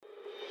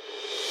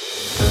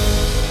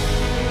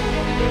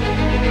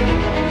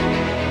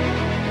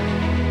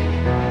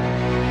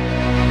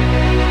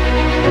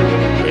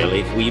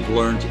we've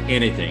learned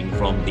anything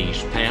from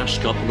these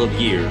past couple of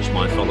years,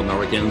 my fellow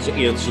Americans,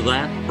 it's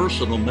that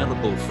personal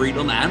medical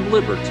freedom and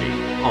liberty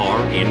are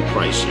in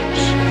crisis.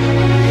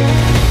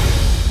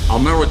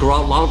 America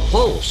Out Loud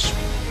Pulse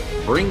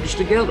brings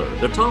together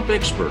the top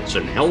experts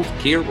in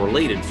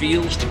healthcare-related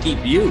fields to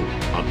keep you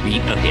a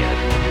beat ahead.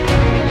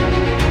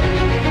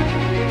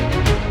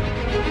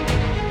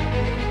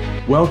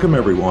 Welcome,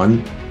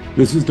 everyone.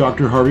 This is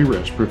Dr. Harvey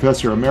Risch,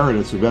 Professor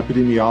Emeritus of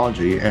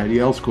Epidemiology at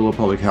Yale School of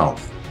Public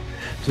Health.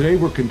 Today,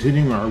 we're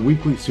continuing our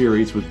weekly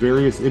series with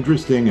various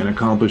interesting and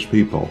accomplished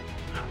people.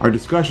 Our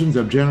discussions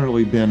have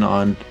generally been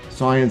on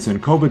science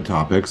and COVID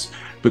topics,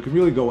 but can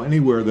really go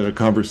anywhere that a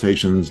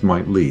conversations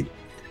might lead.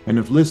 And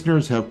if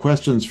listeners have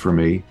questions for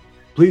me,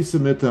 please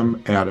submit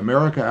them at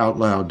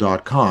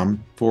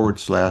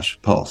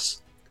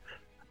americaoutloud.com/pulse.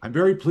 I'm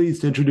very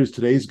pleased to introduce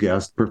today's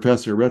guest,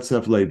 Professor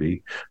Retsef Levi,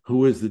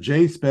 who is the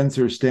J.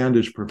 Spencer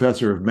Standish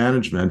Professor of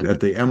Management at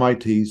the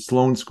MIT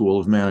Sloan School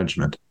of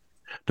Management.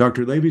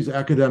 Dr. Levy's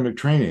academic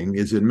training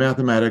is in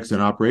mathematics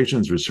and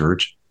operations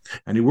research,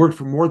 and he worked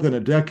for more than a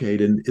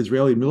decade in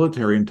Israeli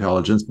military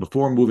intelligence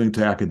before moving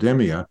to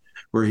academia,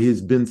 where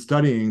he's been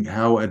studying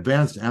how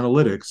advanced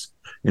analytics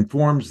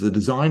informs the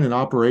design and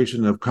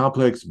operation of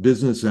complex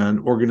business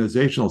and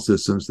organizational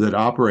systems that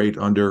operate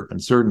under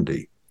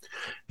uncertainty.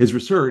 His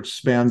research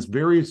spans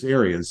various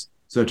areas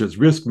such as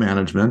risk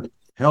management,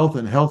 health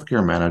and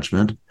healthcare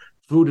management,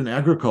 food and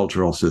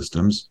agricultural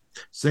systems,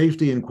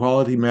 safety and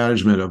quality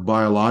management of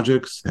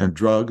biologics and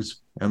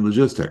drugs, and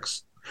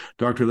logistics.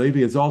 Dr.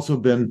 Levi has also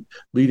been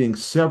leading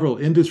several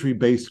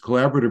industry-based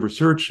collaborative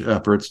research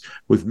efforts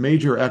with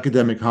major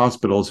academic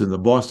hospitals in the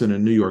Boston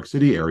and New York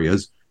City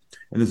areas,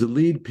 and is a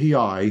lead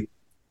PI,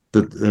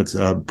 that's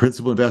a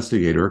principal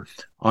investigator,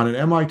 on an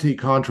MIT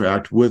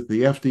contract with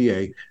the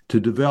FDA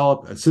to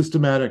develop a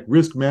systematic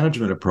risk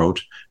management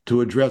approach to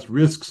address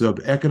risks of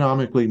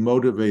economically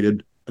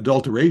motivated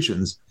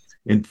adulterations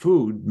in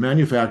food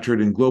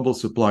manufactured in global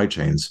supply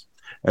chains,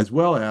 as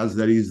well as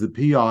that he's the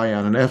PI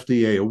on an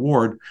FDA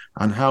award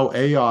on how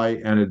AI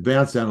and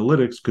advanced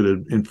analytics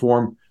could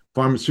inform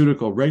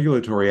pharmaceutical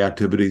regulatory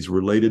activities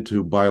related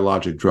to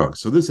biologic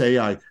drugs. So this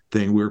AI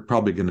thing we're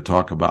probably going to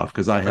talk about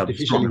because I have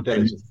artificial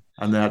intelligence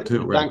on that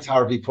too. Right? Thanks,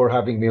 Harvey, for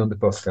having me on the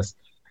podcast.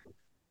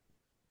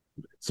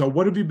 So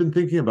what have you been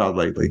thinking about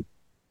lately?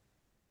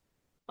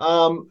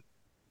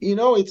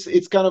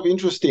 It's kind of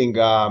interesting.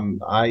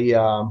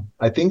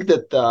 I think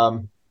that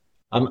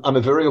I'm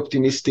a very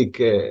optimistic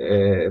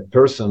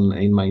person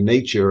in my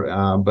nature,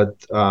 but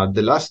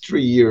the last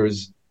 3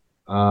 years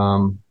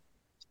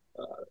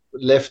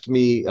left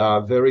me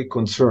very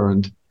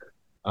concerned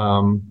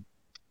on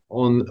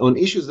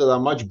issues that are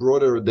much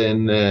broader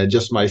than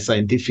just my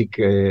scientific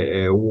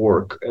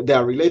work. They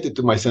are related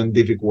to my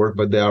scientific work,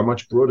 but they are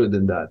much broader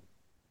than that.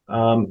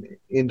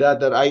 In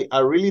that I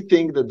really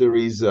think that there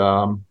is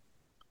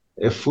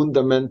a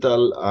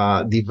fundamental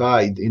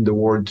divide in the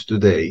world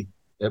today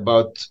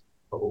about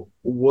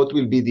what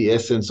will be the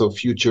essence of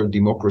future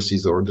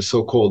democracies, or the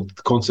so-called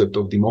concept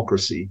of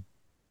democracy.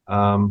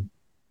 And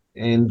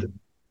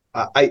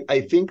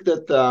I think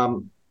that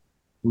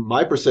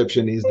my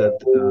perception is that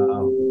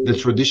the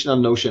traditional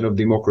notion of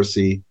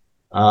democracy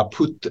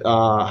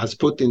has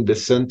put in the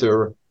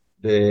center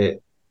the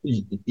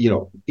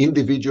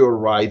individual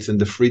rights and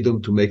the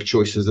freedom to make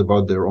choices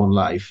about their own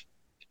life,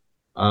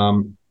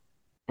 and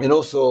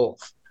also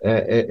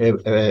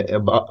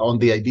on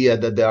the idea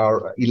that there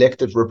are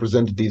elected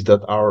representatives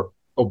that are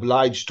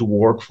obliged to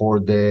work for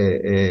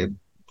the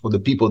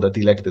people that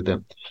elected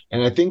them.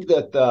 And I think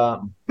that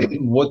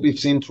what we've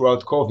seen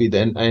throughout COVID,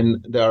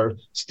 and there are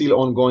still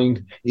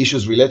ongoing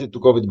issues related to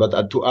COVID,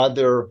 but to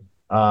other,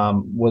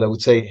 what I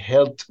would say,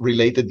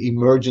 health-related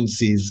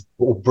emergencies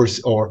or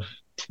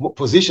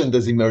positioned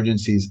as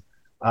emergencies.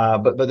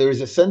 But there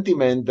is a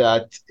sentiment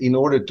that in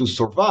order to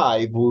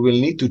survive, we will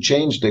need to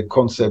change the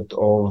concept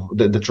of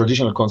the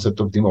traditional concept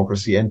of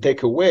democracy and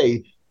take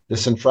away the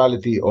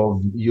centrality of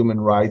human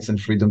rights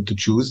and freedom to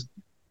choose,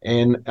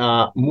 and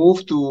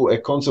move to a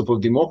concept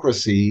of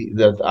democracy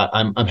that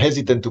I'm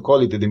hesitant to call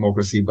it a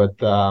democracy, but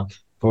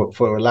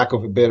for lack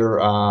of a better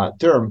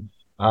term,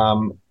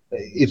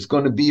 it's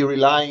going to be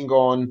relying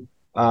on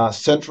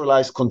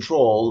centralized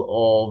control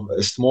of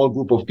a small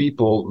group of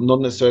people,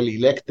 not necessarily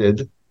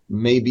elected,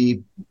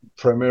 maybe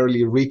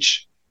primarily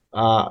rich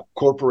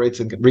corporates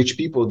and rich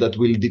people that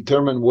will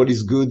determine what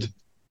is good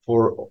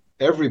for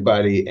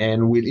everybody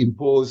and will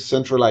impose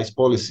centralized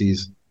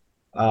policies.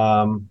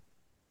 And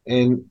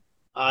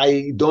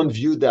I don't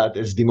view that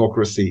as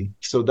democracy.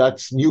 So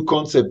that's new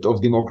concept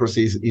of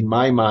democracy is, in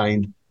my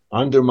mind,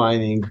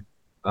 undermining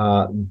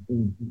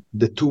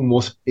the two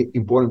most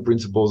important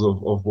principles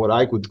of what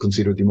I could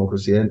consider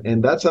democracy.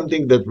 And that's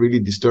something that really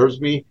disturbs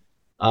me,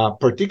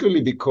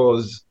 particularly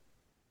because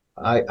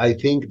I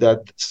think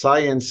that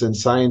science and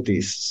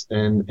scientists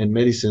and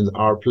medicine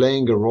are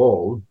playing a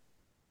role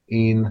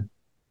in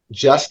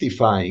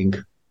justifying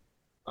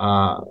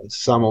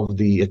some of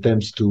the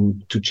attempts to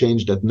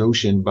change that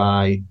notion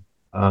by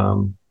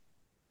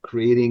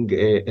creating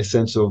a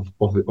sense of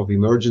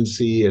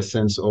emergency, a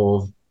sense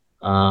of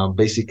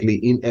basically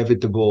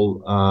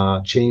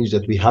inevitable change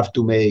that we have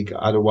to make,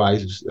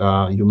 otherwise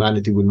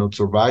humanity will not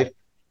survive.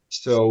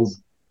 So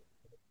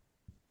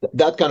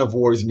that kind of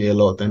worries me a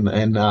lot.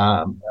 And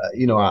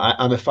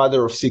I'm a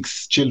father of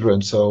 6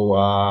 children, so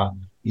I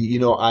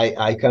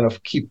kind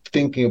of keep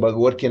thinking about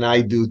what can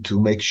I do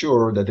to make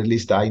sure that at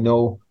least I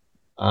know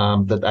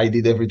that I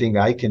did everything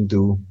I can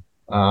do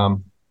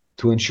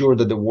to ensure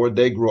that the world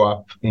they grow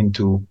up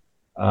into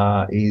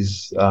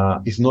is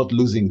not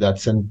losing that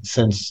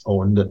sense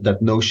or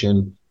that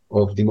notion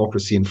of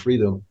democracy and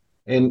freedom.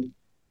 And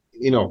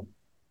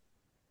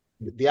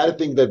the other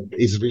thing that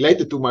is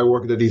related to my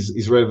work that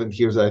is relevant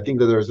here is that I think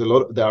that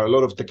there are a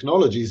lot of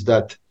technologies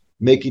that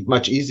make it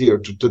much easier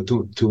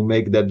to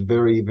make that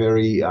very,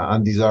 very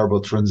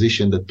undesirable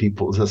transition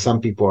that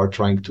some people are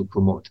trying to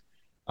promote.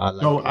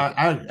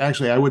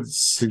 I would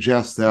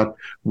suggest that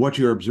what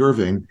you're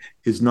observing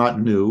is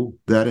not new,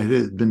 that it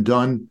has been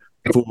done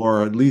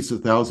for at least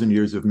 1,000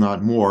 years, if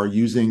not more,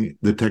 using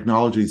the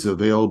technologies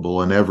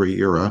available in every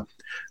era,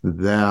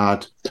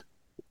 that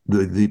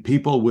the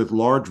people with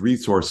large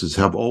resources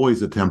have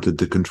always attempted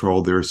to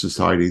control their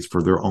societies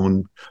for their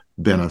own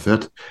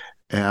benefit.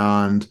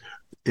 And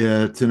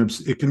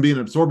it can be an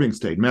absorbing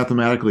state,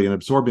 mathematically an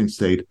absorbing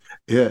state,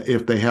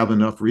 if they have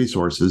enough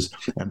resources.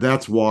 And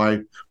that's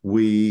why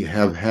we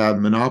have had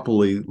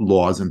monopoly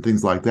laws and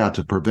things like that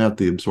to prevent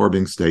the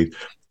absorbing state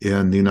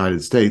in the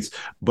United States.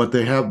 But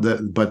they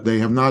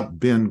have not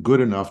been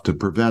good enough to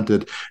prevent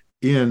it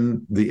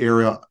in the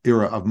era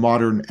of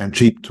modern and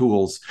cheap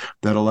tools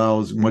that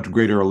allows much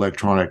greater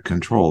electronic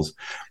controls.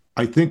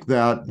 I think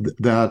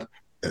that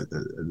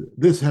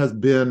this has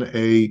been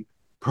a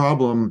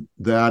problem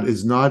that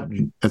is not,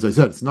 as I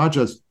said, it's not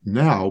just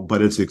now,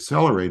 but it's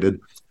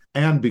accelerated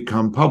and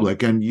become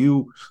public. And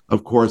you,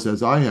 of course,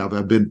 as I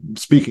have been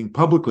speaking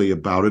publicly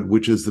about it,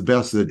 which is the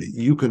best that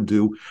you can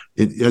do,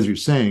 as you're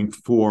saying,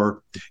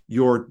 for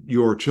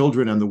your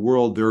children and the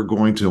world they're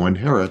going to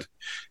inherit,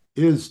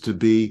 is to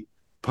be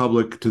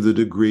public to the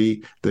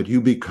degree that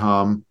you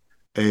become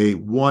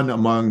one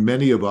among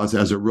many of us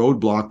as a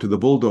roadblock to the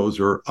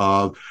bulldozer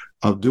of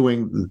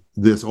doing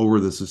this over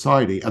the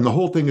society. And the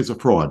whole thing is a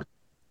fraud,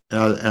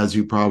 as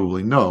you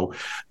probably know,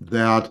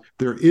 that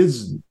there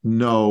is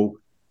no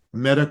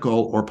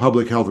medical or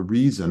public health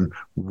reason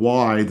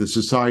why the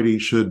society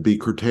should be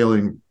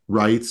curtailing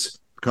rights,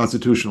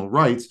 constitutional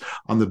rights,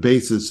 on the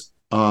basis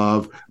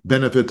of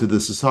benefit to the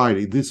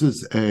society. This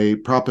is a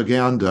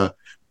propaganda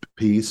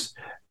piece,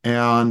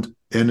 and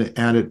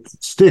it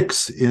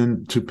sticks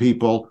into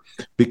people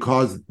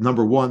because,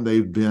 number one,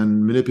 they've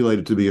been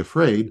manipulated to be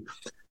afraid,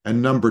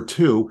 and number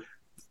two,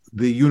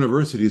 the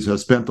universities have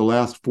spent the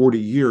last 40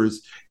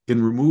 years in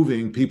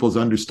removing people's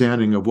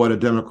understanding of what a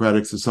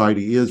democratic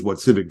society is, what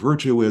civic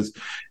virtue is,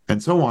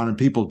 and so on. And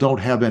people don't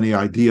have any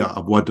idea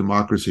of what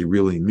democracy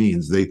really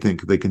means. They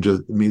think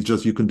it means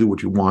just you can do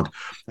what you want,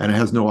 and it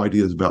has no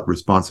ideas about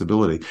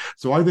responsibility.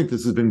 So I think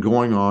this has been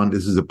going on.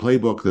 This is a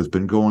playbook that's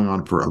been going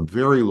on for a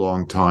very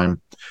long time,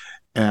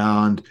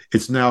 and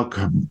it's now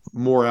come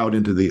more out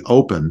into the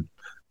open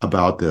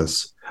about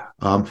this.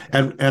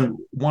 And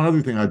one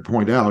other thing I'd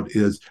point out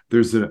is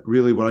there's a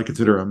really what I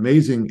consider an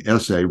amazing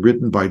essay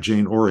written by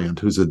Jane Orient,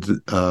 who's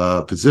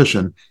a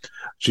physician.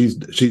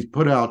 She's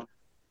put out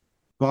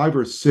 5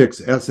 or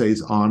 6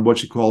 essays on what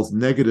she calls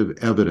negative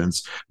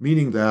evidence,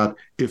 meaning that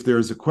if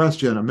there's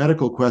a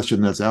medical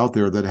question that's out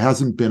there that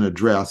hasn't been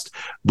addressed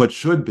but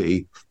should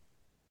be,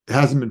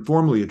 hasn't been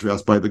formally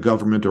addressed by the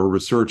government or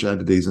research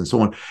entities and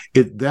so on,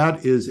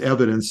 that is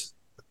evidence.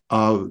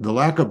 The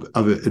lack of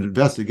an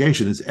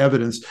investigation is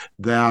evidence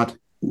that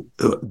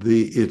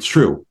it's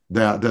true,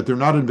 that they're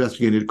not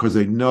investigating it because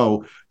they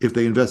know if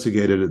they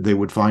investigated it, they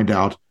would find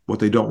out what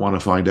they don't want to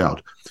find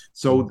out.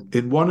 So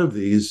in one of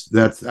these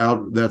that's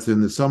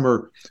in the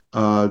summer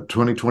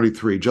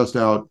 2023, just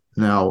out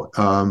now,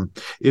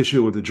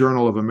 issue of the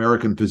Journal of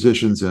American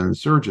Physicians and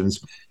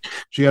Surgeons,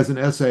 she has an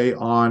essay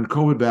on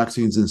COVID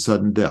vaccines and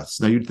sudden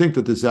deaths. Now, you'd think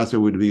that this essay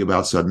would be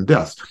about sudden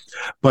deaths,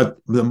 but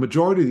the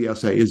majority of the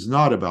essay is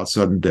not about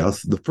sudden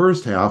deaths. The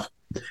first half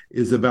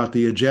is about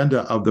the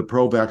agenda of the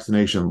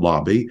pro-vaccination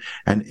lobby,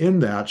 and in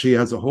that, she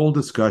has a whole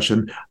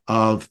discussion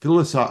of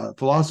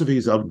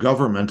philosophies of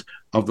government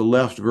of the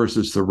left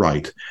versus the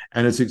right.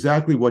 And it's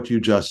exactly what you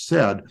just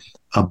said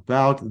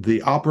about the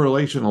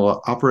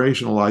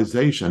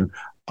operationalization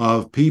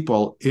of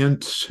people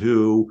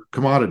into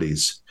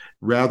commodities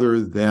rather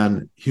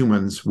than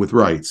humans with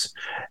rights.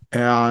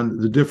 And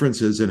the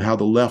differences in how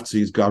the left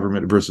sees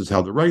government versus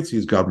how the right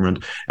sees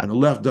government. And the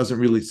left doesn't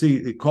really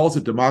it calls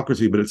it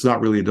democracy, but it's not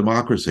really a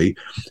democracy.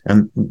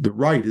 And the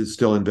right is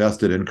still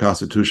invested in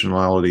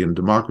constitutionality and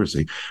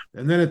democracy.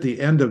 And then at the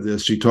end of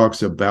this, she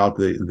talks about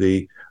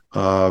the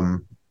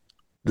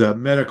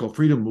medical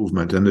freedom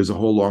movement, and there's a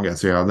whole long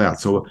essay on that.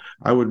 So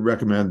I would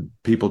recommend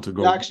people to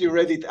go. I actually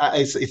read it.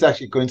 It's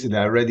actually coincident.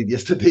 I read it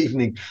yesterday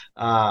evening.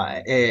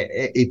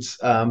 It's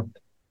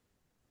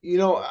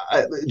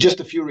just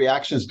a few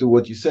reactions to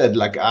what you said.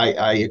 Like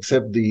I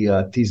accept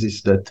the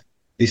thesis that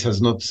this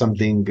is not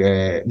something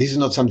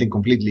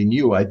completely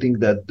new. I think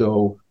that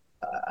though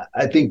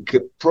I think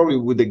probably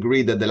would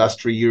agree that the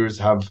last 3 years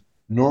have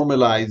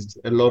normalized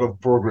a lot of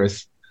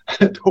progress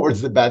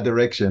towards the bad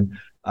direction,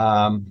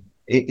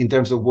 in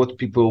terms of what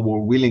people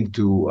were willing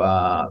to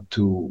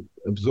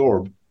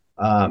absorb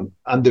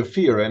under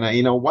fear. And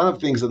one of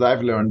the things that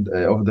I've learned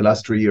over the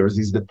last 3 years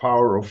is the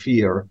power of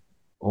fear,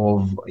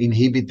 of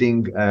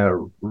inhibiting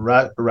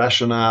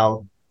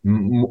rational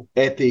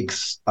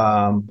ethics.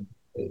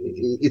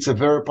 It's a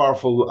very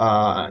powerful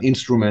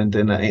instrument,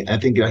 and I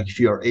think if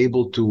you are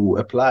able to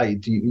apply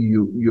it,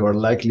 you are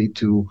likely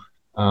to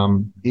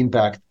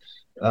impact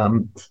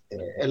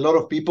a lot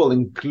of people,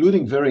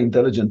 including very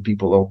intelligent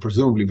people, or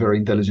presumably very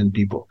intelligent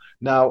people.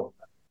 Now,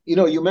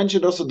 you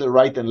mentioned also the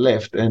right and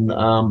left, and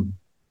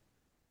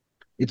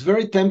it's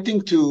very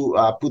tempting to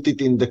put it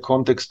in the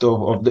context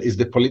of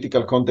the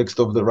political context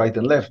of the right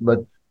and left, but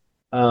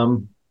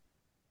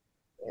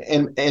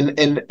and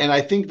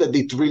I think that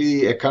it's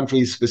really a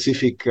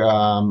country-specific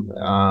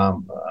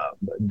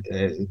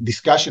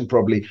discussion,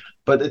 probably.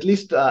 But at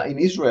least in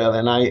Israel,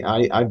 and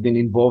I've been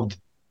involved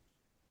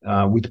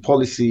with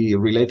policy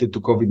related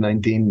to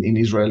COVID-19 in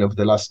Israel over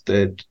the last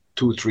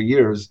 2-3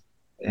 years,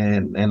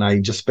 and I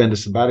just spent a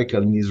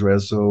sabbatical in Israel.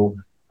 So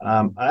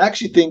I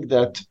actually think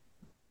that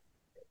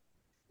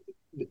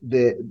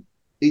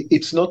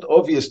it's not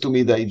obvious to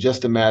me that it's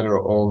just a matter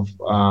of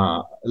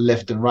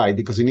left and right,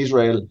 because in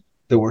Israel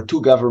there were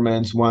two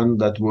governments, one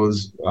that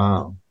was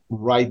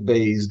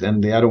right-based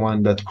and the other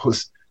one that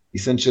was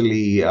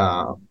essentially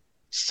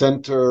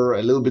center,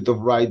 a little bit of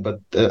right, but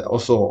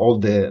also all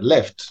the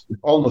left,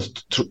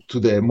 almost to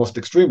the most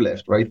extreme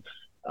left, right?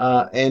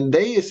 And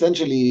they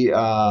essentially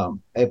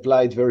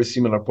applied very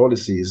similar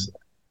policies.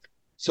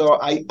 So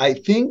I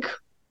think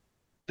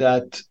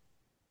that,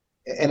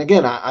 and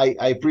again,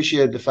 I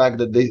appreciate the fact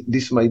that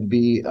this might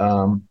be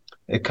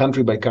a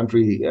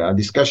country-by-country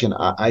discussion.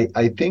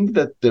 I think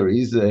that there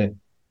is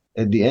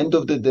at the end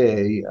of the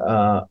day,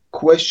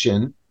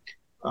 question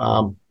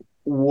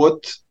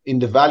what in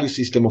the value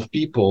system of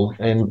people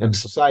and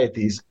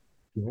societies,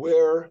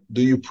 where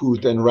do you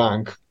put and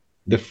rank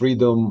the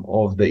freedom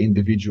of the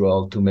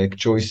individual to make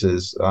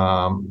choices,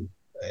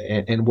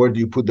 and where do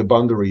you put the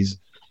boundaries?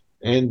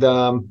 And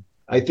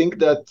I think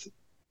that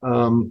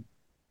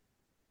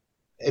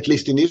at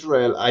least in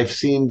Israel, I've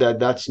seen that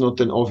that's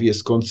not an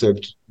obvious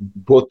concept,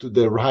 both to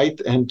the right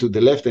and to the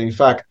left. And in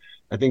fact,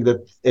 I think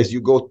that as you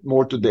go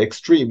more to the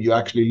extreme, you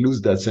actually lose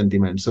that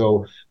sentiment.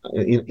 So,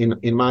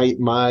 in my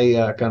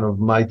kind of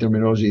my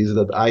terminology is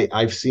that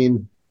I've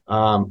seen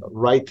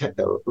right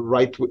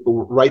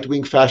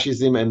wing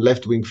fascism and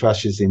left wing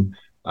fascism,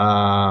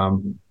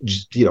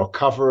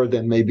 covered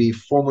and maybe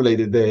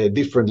formulated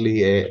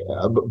differently,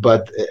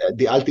 but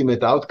the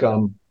ultimate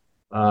outcome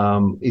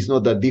is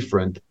not that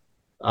different.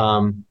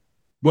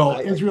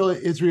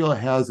 Israel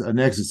has an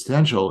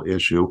existential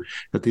issue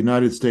that the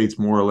United States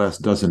more or less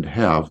doesn't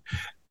have.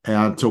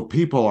 And so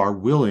people are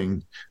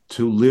willing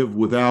to live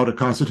without a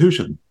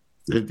constitution.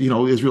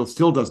 Israel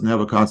still doesn't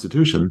have a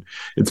constitution.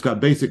 It's got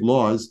basic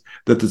laws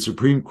that the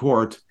Supreme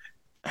Court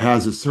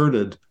has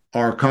asserted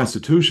are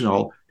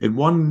constitutional in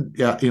one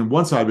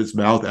side of its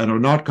mouth and are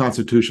not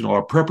constitutional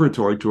or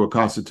preparatory to a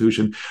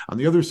constitution on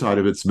the other side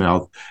of its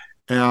mouth.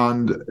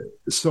 And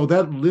so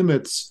that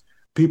limits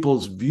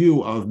people's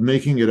view of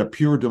making it a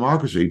pure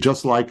democracy.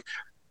 Just like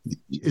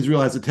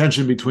Israel has a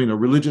tension between a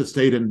religious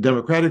state and a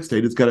democratic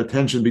state, it's got a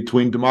tension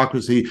between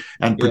democracy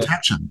and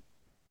protection.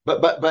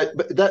 But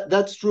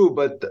that's true.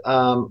 But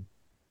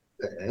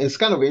it's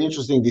kind of an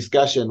interesting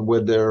discussion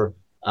whether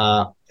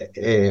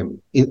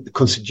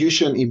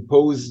constitution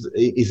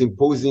is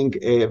imposing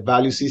a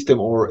value system,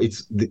 or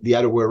it's the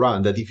other way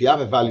around. That if you have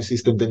a value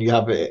system, then you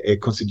have a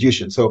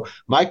constitution. So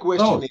my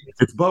question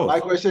it's both. My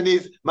question,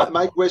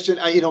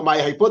 my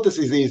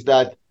hypothesis is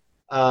that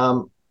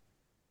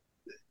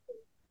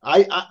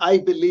I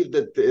believe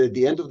that at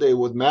the end of the day,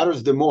 what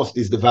matters the most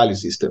is the value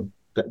system.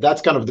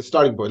 That's kind of the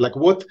starting point. Like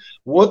what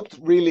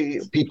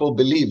really people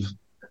believe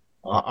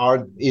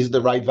is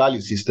the right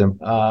value system,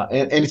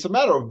 and it's a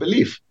matter of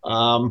belief.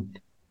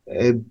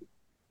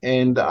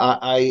 And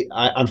I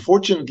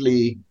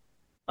unfortunately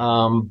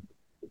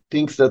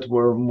things that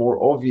were more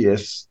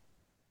obvious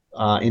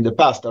in the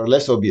past are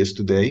less obvious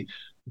today.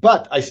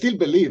 But I still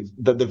believe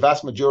that the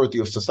vast majority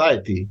of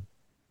society,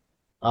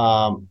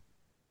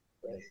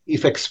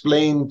 if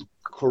explained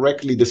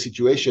correctly, the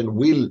situation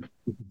will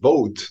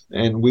vote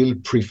and will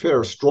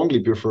strongly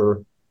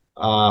prefer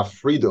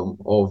freedom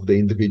of the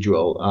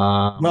individual.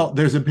 Well,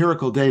 there's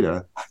empirical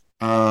data.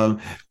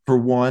 For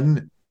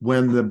one,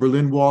 when the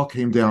Berlin Wall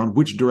came down,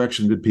 which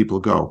direction did people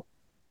go?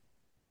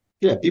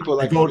 Yeah, people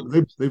they vote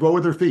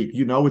with their feet.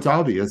 It's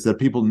obvious that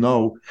people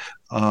know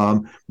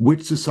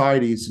which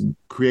societies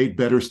create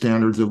better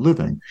standards of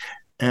living.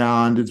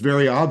 And it's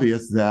very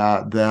obvious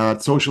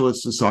that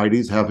socialist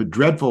societies have a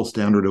dreadful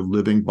standard of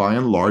living by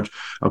and large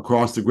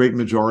across the great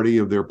majority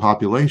of their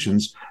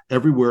populations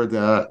everywhere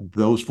that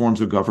those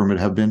forms of government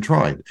have been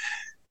tried.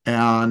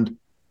 And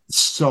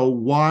so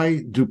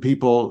why do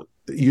people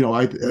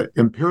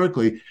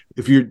empirically,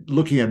 if you're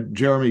looking at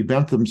Jeremy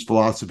Bentham's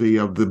philosophy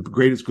of the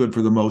greatest good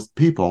for the most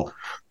people,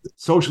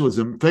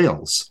 socialism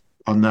fails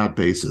on that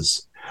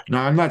basis.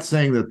 Now, I'm not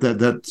saying that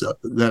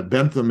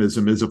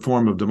Benthamism is a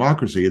form of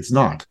democracy. It's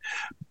not.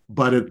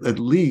 But at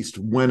least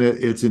when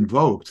it's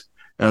invoked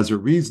as a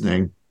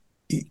reasoning,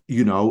 the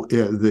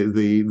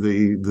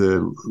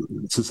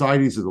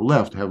societies of the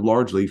left have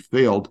largely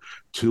failed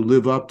to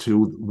live up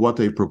to what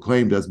they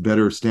proclaimed as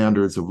better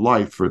standards of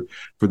life for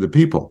the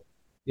people.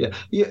 Yeah,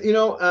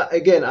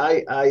 again, I'm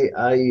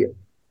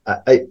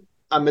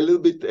a little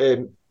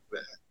bit.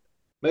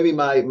 Maybe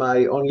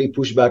my only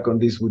pushback on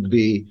this would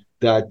be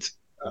that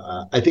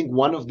I think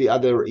one of the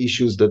other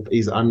issues that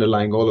is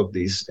underlying all of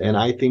this, and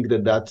I think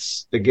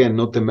that's again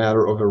not a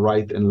matter of a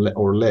right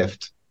or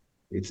left.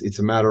 It's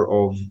a matter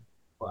of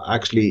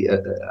actually.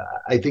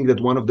 I think that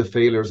one of the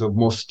failures of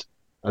most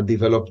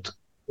developed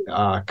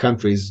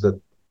countries that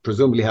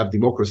presumably have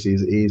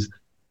democracies is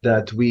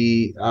that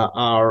we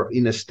are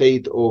in a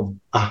state of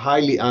a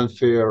highly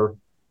unfair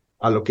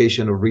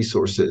allocation of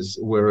resources,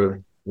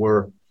 where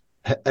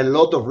a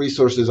lot of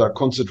resources are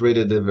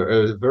concentrated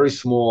very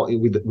small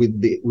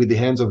with the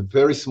hands of a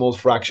very small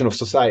fraction of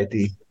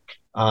society,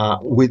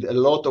 with a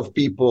lot of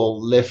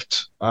people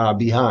left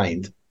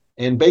behind,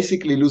 and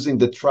basically losing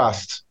the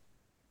trust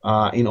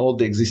in all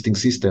the existing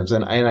systems.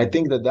 And I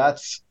think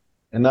that's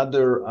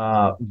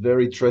another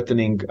very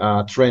threatening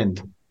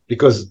trend,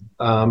 because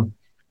I'm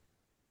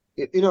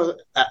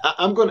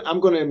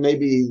going to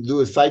maybe do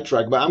a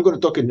sidetrack, but I'm going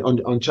to talk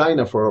on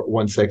China for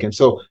 1 second.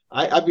 So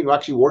I've been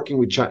actually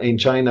working in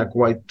China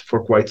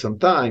for quite some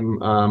time.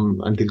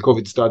 Until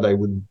COVID started, I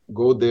would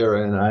go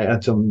there, and I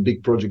had some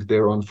big project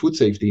there on food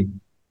safety.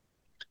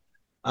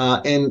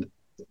 And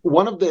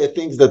one of the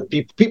things that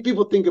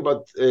people think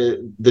about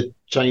the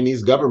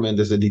Chinese government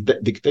as a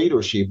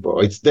dictatorship,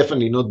 it's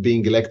definitely not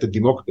being elected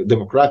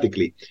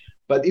democratically.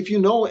 But if you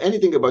know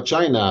anything about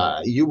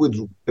China, you would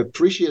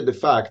appreciate the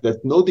fact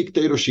that no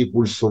dictatorship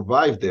will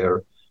survive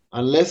there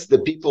unless the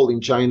people in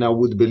China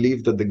would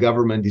believe that the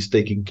government is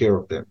taking care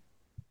of them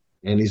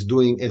and is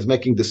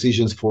making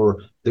decisions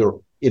for their,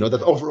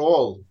 that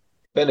overall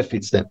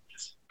benefits them.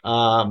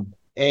 I'm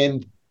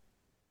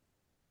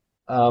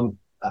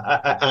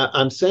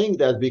saying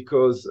that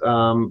because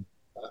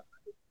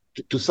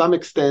to some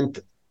extent,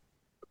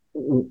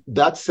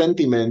 that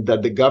sentiment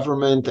that the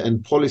government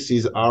and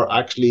policies are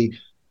actually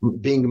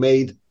being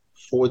made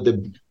for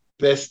the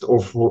best,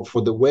 or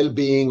for the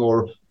well-being,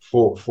 or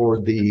for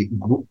the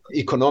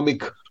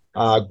economic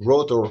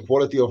growth or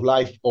quality of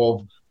life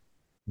of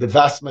the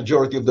vast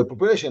majority of the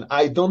population,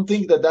 I don't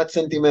think that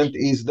sentiment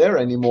is there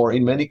anymore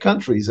in many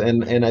countries.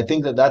 And I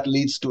think that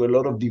leads to a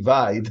lot of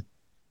divide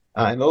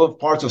in a lot of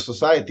parts of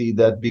society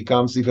that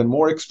becomes even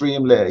more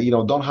extreme,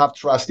 don't have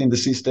trust in the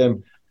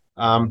system.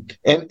 And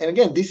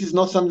again, this is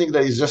not something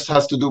that just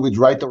has to do with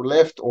right or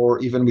left, or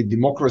even with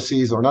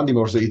democracies or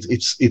non-democracy.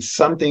 It's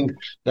something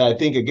that I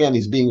think, again,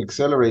 is being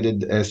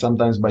accelerated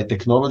sometimes by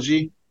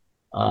technology.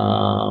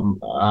 So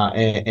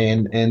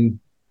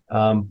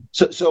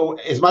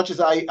as much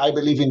as I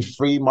believe in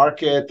free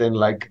market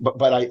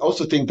but I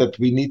also think that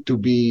we need to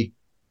be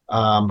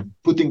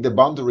putting the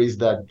boundaries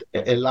that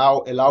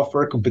allow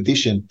fair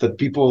competition, that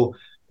people,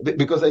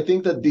 because I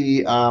think that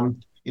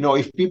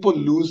if people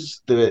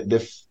lose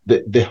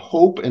the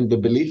hope and the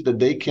belief that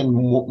they can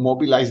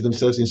mobilize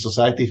themselves in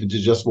society if they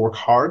just work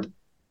hard,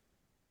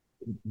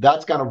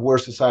 that's kind of where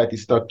society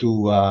start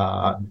to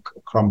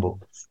crumble.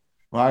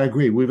 Well, I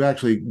agree. We've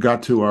actually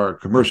got to our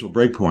commercial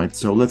break point,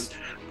 so let's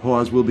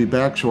pause. We'll be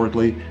back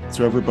shortly,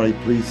 so everybody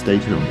please stay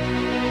tuned.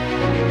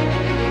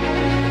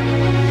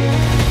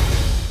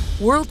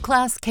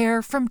 World-class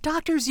care from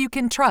doctors you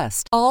can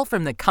trust, all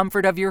from the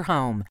comfort of your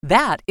home.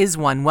 That is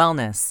One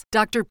Wellness.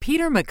 Dr.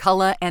 Peter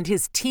McCullough and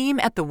his team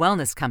at The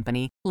Wellness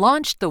Company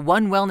launched the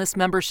One Wellness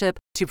membership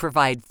to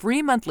provide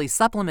free monthly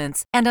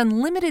supplements and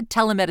unlimited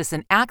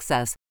telemedicine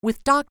access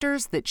with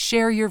doctors that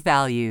share your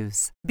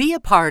values. Be a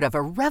part of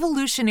a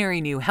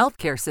revolutionary new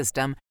healthcare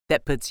system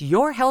that puts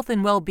your health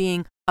and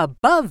well-being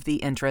above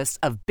the interests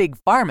of Big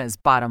Pharma's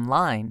bottom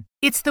line.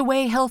 It's the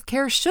way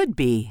healthcare should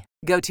be.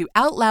 Go to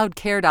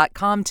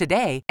OutLoudCare.com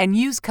today and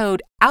use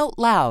code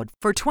OUTLOUD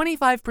for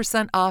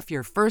 25% off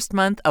your first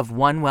month of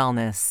One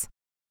Wellness.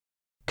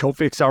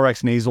 Cofix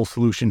RX Nasal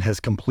Solution has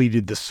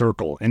completed the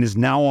circle and is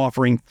now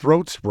offering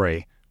throat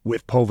spray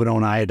with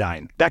povidone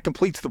iodine. That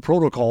completes the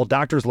protocol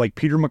doctors like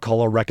Peter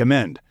McCullough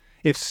recommend.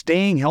 If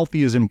staying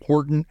healthy is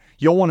important,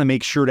 you'll want to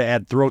make sure to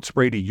add throat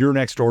spray to your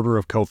next order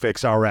of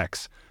Cofix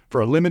RX. For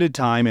a limited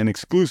time and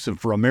exclusive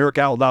for America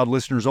Out Loud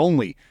listeners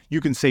only,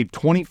 you can save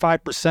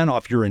 25%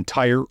 off your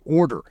entire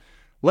order.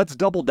 Let's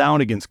double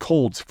down against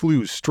colds,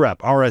 flus, strep,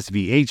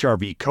 RSV,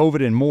 HRV,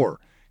 COVID, and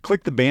more.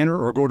 Click the banner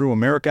or go to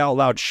America Out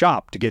Loud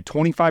shop to get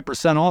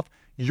 25% off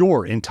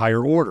your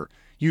entire order.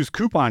 Use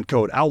coupon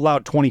code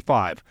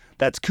OUTLOUD25.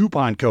 That's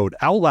coupon code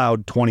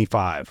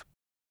OUTLOUD25.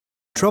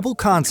 Trouble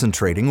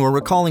concentrating or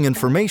recalling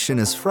information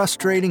is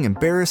frustrating,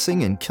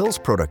 embarrassing, and kills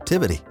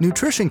productivity.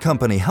 Nutrition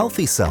company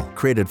Healthy Cell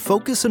created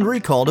Focus and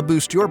Recall to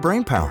boost your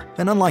brain power.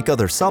 And unlike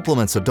other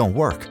supplements that don't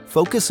work,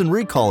 Focus and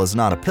Recall is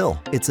not a pill.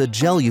 It's a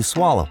gel you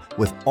swallow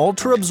with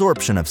ultra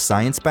absorption of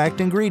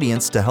science-backed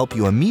ingredients to help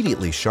you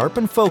immediately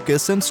sharpen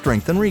focus and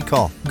strengthen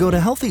recall. Go to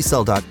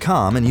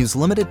healthycell.com and use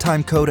limited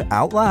time code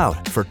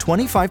OUTLOUD for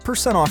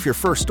 25% off your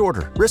first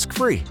order.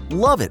 Risk-free.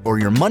 Love it or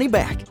your money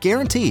back.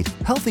 Guaranteed.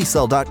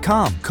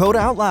 Healthycell.com. Code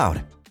OUTLOUD.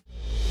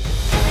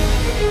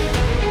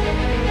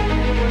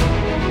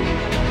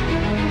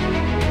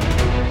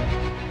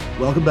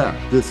 Welcome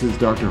back. This is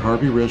Dr.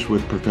 Harvey Risch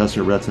with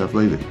Professor Retsef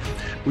Levi.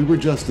 We were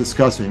just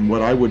discussing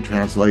what I would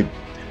translate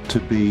to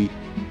be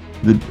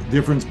the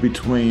difference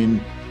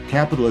between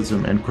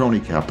capitalism and crony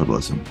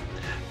capitalism.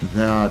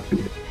 That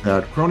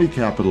crony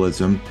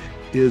capitalism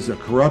is a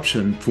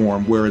corruption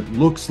form where it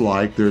looks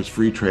like there's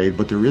free trade,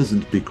 but there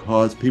isn't,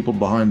 because people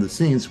behind the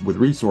scenes with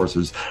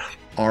resources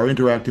are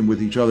interacting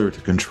with each other to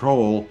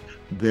control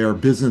their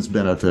business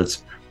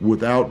benefits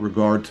without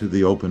regard to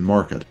the open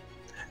market.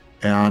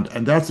 And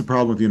that's the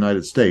problem with the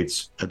United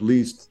States, at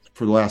least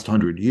for the last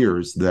 100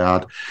 years,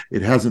 that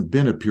it hasn't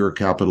been a pure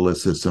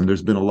capitalist system.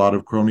 There's been a lot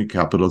of crony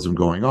capitalism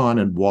going on,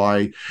 and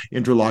why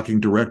interlocking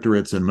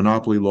directorates and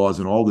monopoly laws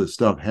and all this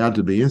stuff had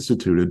to be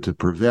instituted to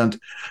prevent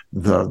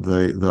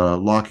the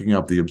locking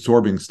up, the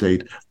absorbing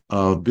state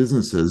of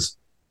businesses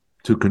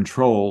to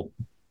control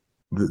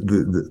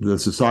the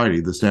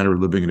society, the standard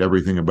of living, and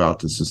everything about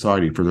the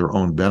society for their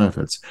own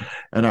benefits.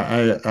 And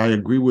I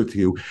agree with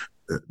you.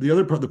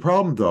 The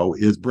problem, though,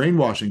 is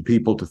brainwashing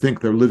people to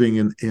think they're living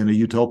in a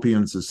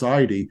utopian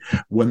society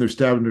when their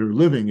standard of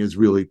living is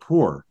really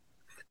poor,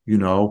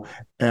 and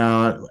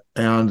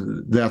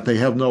that they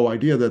have no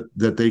idea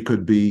that they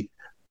could be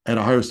at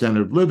a higher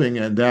standard of living,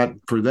 and that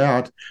for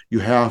that you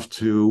have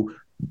to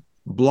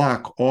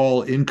block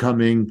all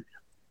incoming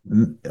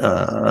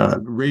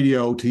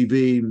radio,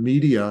 TV,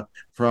 media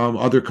from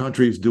other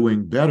countries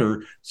doing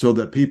better, so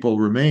that people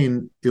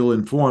remain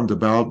ill-informed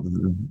about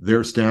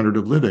their standard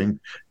of living,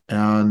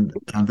 and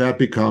that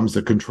becomes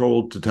a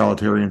controlled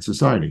totalitarian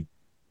society.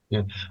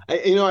 Yeah,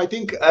 I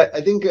think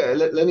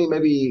let me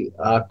maybe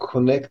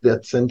connect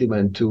that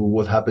sentiment to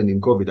what happened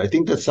in COVID. I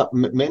think that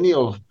many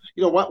of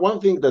one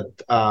thing that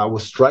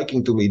was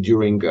striking to me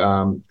during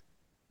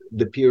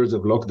the periods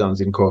of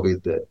lockdowns in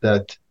COVID,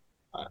 that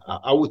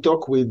I would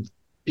talk with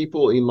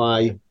people in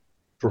my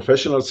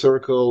professional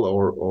circle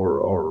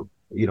or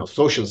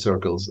social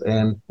circles,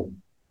 and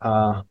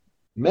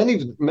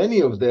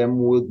many of them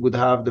would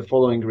have the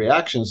following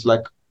reactions,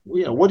 like,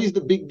 what is the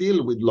big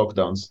deal with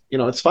lockdowns?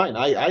 It's fine.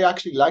 I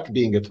actually like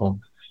being at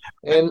home.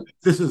 And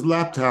this is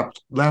laptop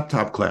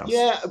class.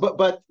 Yeah,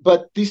 but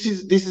this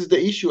is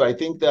the issue. I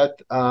think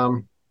that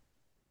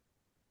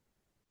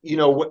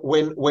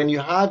when you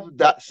have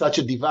such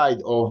a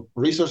divide of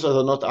resources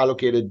are not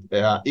allocated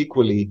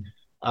equally,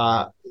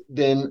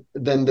 then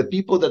the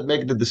people that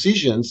make the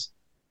decisions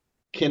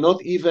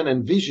cannot even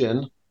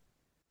envision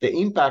the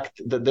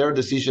impact that their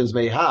decisions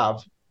may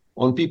have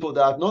on people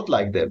that are not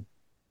like them.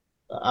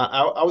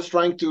 I was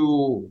trying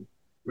to,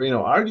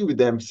 argue with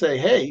them, say,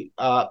 hey,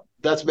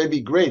 that's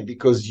maybe great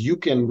because you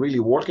can really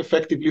work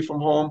effectively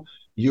from home.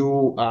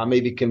 You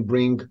maybe can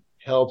bring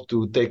help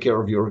to take care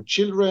of your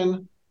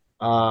children.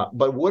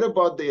 But what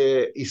about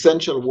the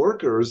essential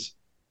workers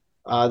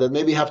that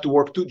maybe have to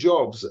work two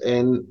jobs,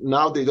 and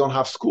now they don't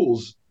have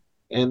schools,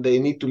 and they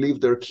need to leave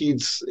their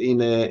kids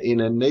in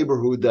a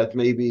neighborhood that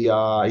maybe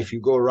if you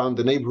go around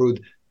the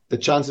neighborhood, the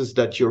chances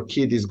that your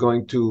kid is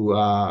going to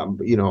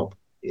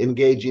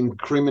engage in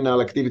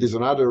criminal activities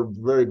and other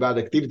very bad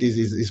activities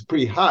is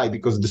pretty high,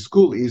 because the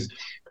school is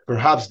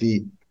perhaps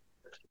the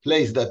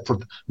place that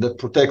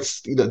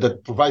protects,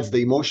 that provides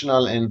the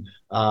emotional and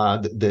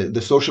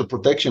the social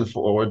protection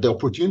for, or the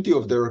opportunity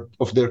of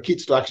their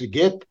kids to actually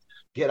get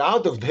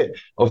out of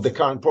the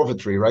current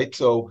poverty, right?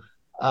 So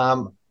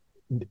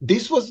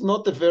this was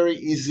not a very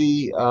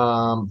easy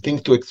thing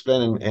to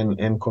explain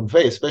and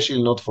convey,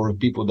 especially not for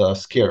people that are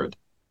scared.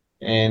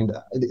 And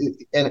that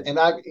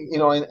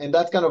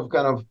kind of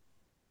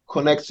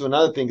connects to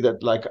another thing,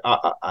 that like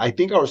I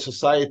think our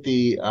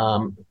society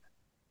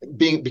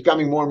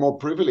becoming more and more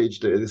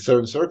privileged in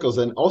certain circles,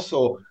 and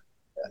also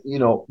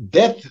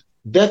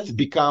death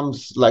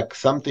becomes like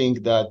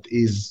something that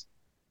is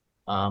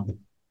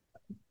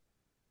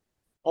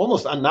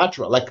almost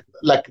unnatural.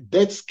 Like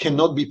deaths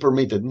cannot be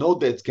permitted. No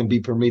deaths can be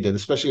permitted,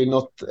 especially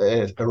not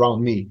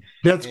around me.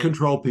 Deaths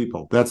control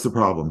people. That's the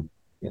problem.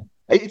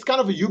 It's kind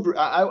of a hubris.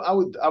 I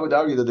would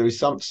argue that there is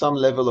some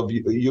level of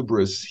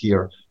hubris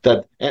here.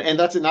 And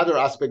that's another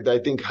aspect that I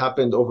think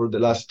happened over the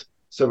last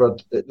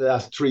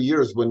 3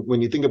 years,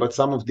 when you think about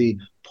some of the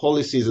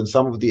policies and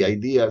some of the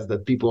ideas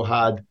that people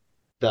had,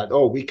 that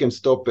we can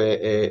stop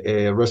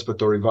a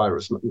respiratory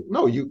virus.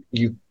 No, you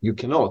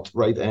cannot,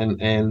 right?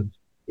 And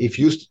if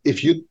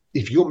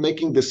you're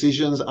making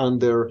decisions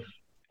under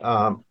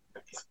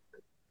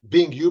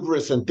being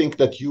hubris and think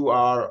that you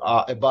are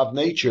above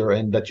nature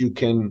and that you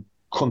can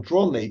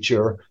control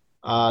nature,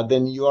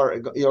 then you're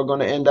going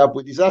to end up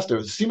with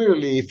disaster.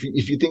 Similarly,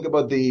 if you think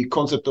about the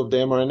concept of the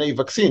mRNA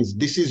vaccines,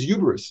 this is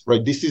hubris,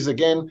 right? This is,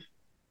 again,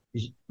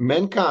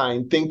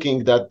 mankind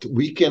thinking that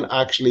we can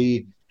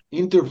actually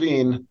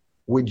intervene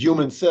with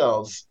human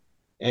cells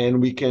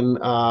and we can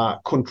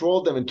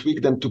control them and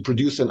tweak them to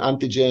produce an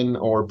antigen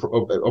or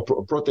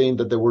a protein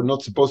that they were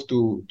not supposed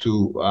to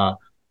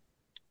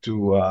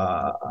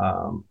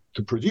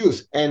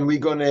produce, and we're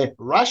going to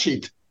rush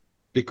it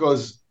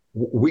because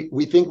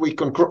we think we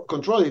can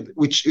control it,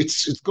 which it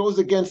goes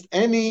against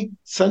any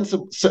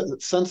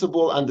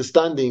sensible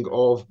understanding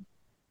of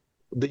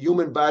the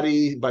human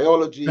body,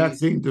 biology.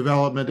 Vaccine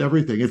development,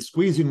 everything. It's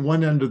squeezing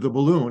one end of the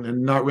balloon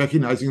and not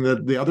recognizing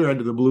that the other end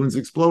of the balloon is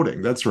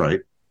exploding. That's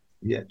right.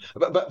 Yeah,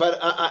 but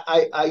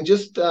I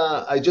just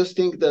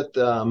think that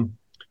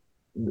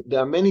there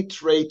are many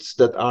traits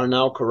that are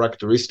now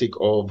characteristic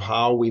of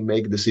how we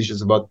make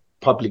decisions about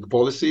public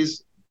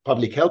policies,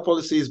 public health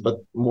policies, but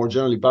more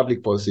generally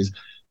public policies,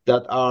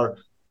 that are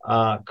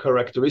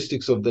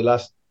characteristics of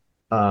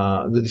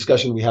the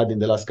discussion we had in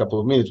the last couple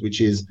of minutes,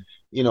 which is,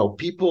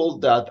 people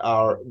that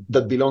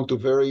belong to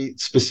very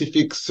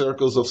specific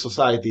circles of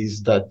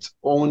societies that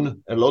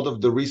own a lot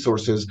of the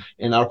resources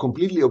and are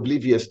completely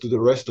oblivious to the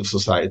rest of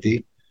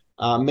society,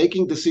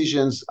 making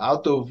decisions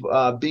out of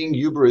being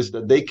hubris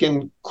that they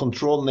can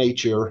control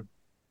nature,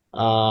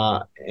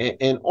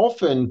 and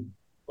often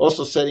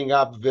also setting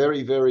up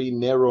very, very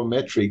narrow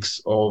metrics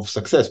of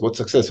success. What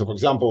success? So, for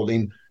example,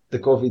 in the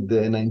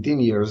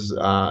COVID-19 years,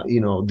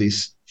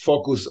 this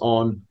focus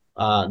on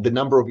the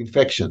number of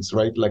infections,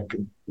 right? Like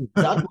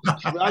that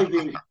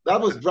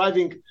was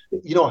driving,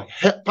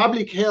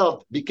 public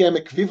health became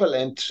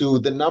equivalent to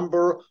the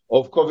number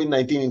of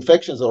COVID-19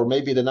 infections, or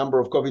maybe the number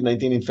of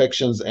COVID-19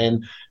 infections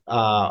and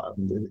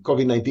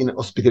COVID-19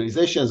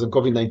 hospitalizations and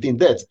COVID-19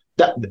 deaths.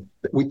 That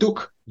we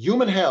took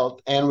human health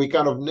and we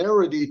kind of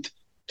narrowed it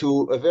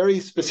to a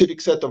very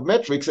specific set of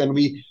metrics, and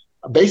we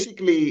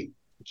basically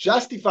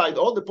justified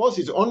all the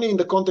policies only in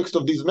the context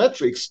of these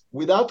metrics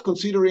without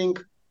considering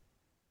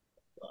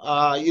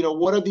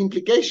what are the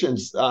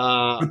implications,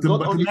 not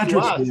only to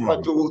us,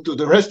 but to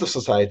the rest of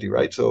society,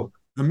 right? So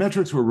the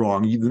metrics were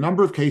wrong. The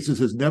number of cases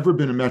has never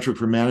been a metric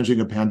for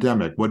managing a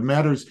pandemic. What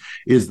matters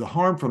is the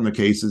harm from the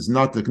cases,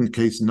 not the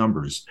case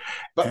numbers.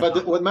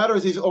 But what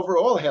matters is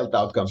overall health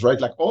outcomes, right?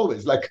 Like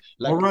always, like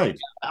all right.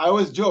 I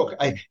always joke,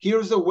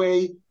 here's a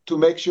way to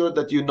make sure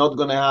that you're not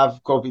going to have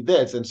COVID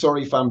deaths. And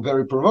sorry if I'm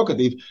very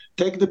provocative,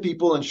 take the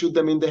people and shoot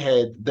them in the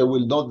head. They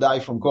will not die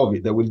from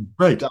COVID. They will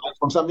die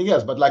from something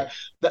else. But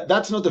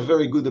that's not a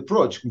very good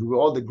approach. We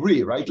all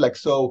agree, right?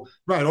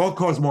 Right.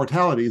 All-cause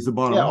mortality is the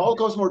bottom line.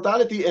 All-cause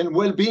mortality and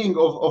well-being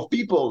of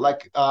people.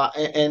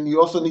 And you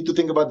also need to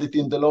think about it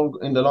in the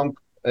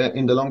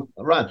long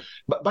run.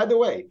 But by the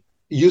way,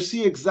 you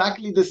see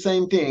exactly the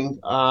same thing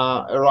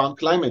around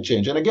climate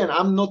change. And again,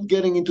 I'm not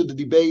getting into the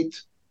debate.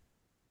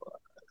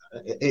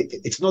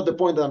 It's not the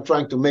point that I'm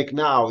trying to make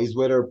now, is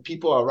whether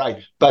people are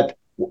right. But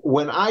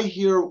when I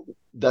hear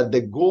that the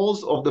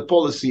goals of the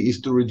policy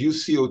is to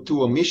reduce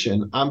CO2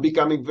 emission, I'm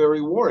becoming very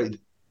worried,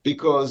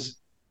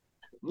 because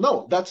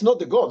no, that's not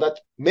the goal. That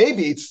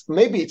maybe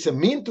it's a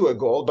mean to a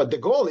goal, but the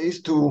goal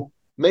is to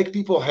make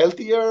people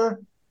healthier,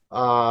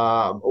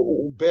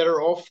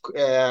 better off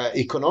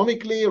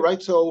economically,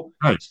 right? So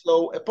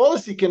a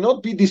policy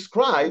cannot be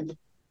described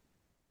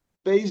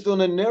based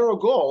on a narrow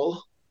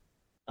goal.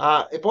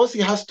 A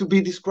policy has to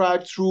be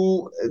described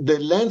through the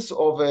lens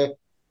of a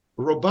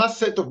robust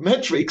set of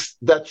metrics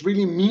that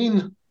really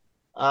mean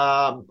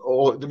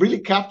or really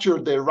capture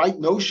the right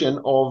notion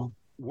of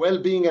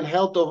well-being and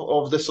health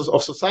of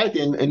society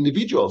and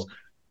individuals.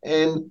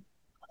 And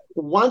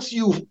once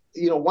you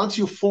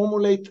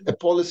formulate a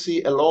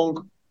policy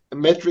along a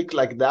metric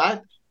like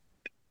that,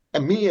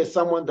 and me as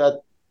someone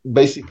that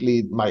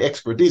basically my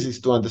expertise is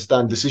to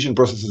understand decision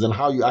processes and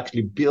how you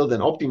actually build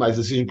and optimize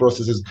decision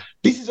processes,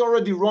 this is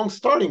already wrong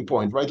starting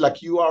point, right?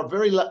 Like you are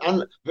very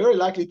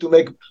likely to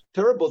make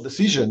terrible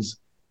decisions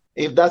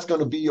if that's going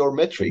to be your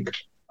metric.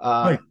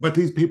 Right, but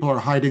these people are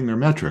hiding their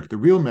metric. The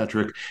real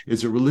metric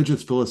is a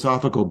religious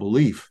philosophical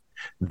belief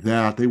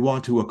that they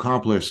want to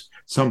accomplish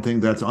something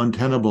that's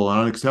untenable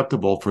and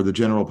unacceptable for the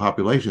general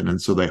population, and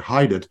so they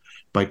hide it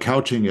by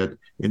couching it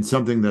in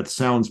something that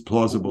sounds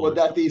plausible. What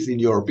that is, in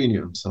your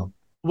opinion, so.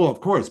 Well,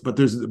 of course, but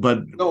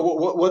no.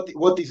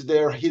 What is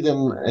their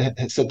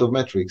hidden set of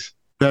metrics?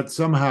 That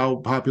somehow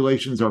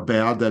populations are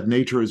bad, that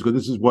nature is good.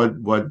 This is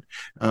what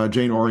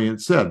Jane Orient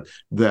said,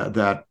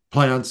 that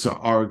plants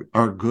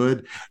are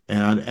good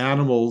and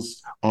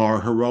animals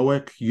are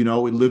heroic,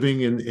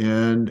 living in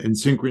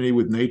synchrony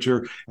with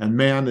nature, and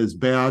man is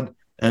bad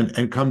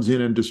and comes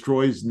in and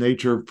destroys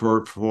nature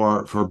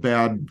for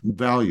bad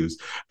values.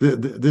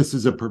 This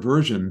is a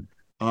perversion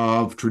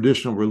of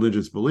traditional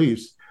religious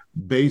beliefs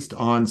based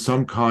on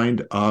some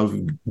kind of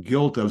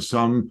guilt of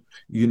some,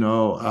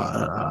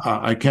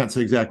 I can't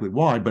say exactly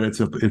why, but it's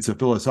a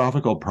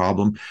philosophical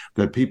problem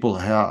that people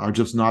are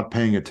just not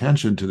paying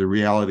attention to the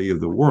reality of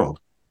the world.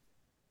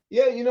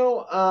 Yeah,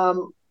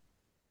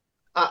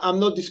 I'm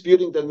not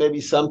disputing that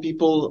maybe some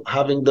people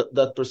having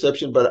that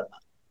perception, but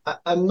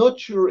I'm not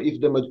sure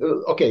if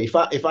okay,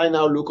 if I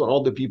now look on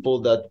all the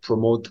people that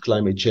promote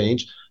climate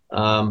change,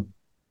 and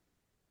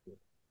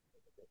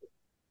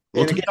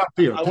again,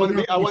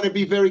 I want to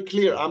be very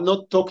clear. I'm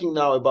not talking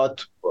now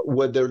about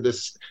whether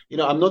this,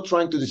 I'm not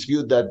trying to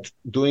dispute that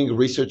doing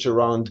research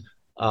around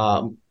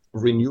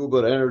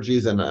renewable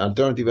energies and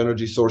alternative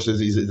energy sources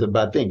is a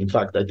bad thing. In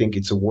fact, I think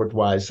it's a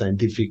worthwhile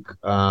scientific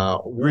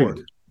work.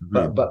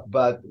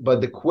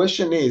 But the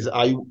question is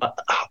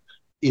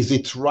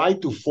it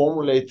right to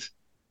formulate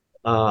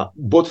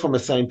both from a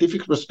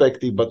scientific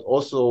perspective, but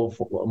also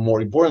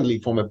more importantly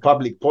from a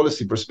public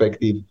policy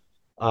perspective,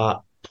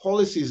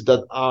 policies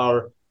that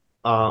are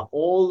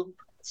all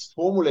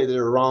formulated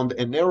around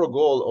a narrow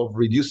goal of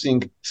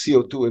reducing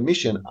CO2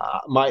 emission?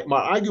 My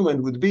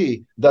argument would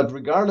be that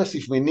regardless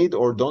if we need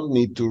or don't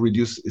need to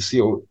reduce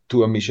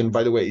CO2 emission,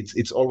 by the way,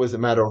 it's always a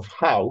matter of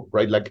how,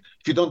 right? Like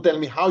if you don't tell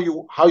me how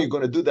you're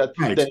going to do that,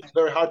 right, then it's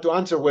very hard to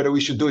answer whether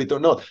we should do it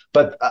or not.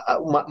 But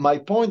my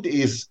point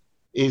is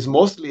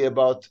mostly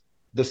about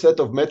the set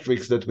of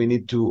metrics that we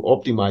need to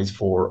optimize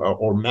for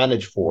or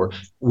manage for,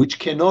 which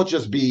cannot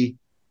just be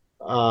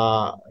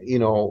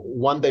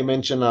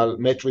one-dimensional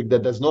metric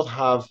that does not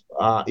have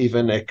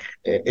even a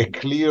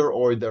clear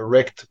or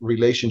direct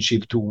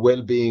relationship to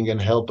well-being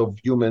and health of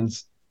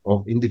humans,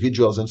 of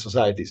individuals and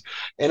societies.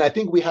 And I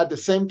think we had the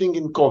same thing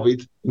in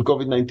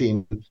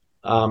COVID-19,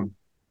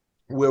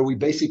 where we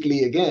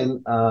basically,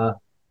 again,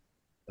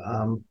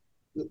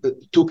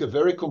 took a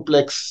very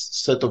complex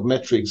set of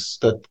metrics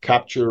that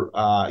capture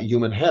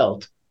human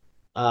health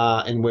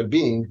and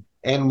well-being,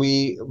 and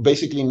we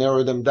basically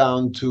narrowed them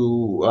down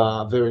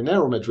to very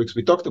narrow metrics.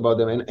 We talked about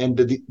them, and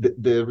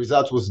the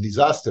result was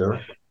disaster,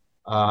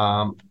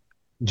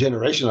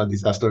 generational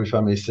disaster, if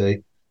I may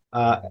say.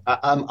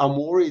 I'm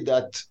worried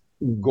that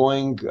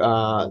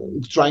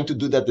trying to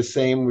do that the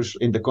same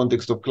in the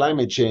context of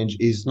climate change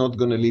is not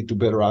going to lead to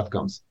better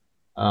outcomes.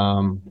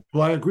 Well,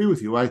 I agree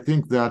with you. I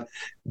think that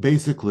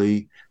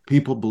basically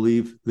people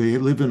believe they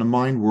live in a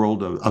mind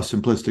world of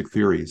simplistic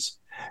theories.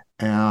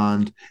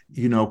 And,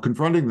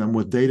 confronting them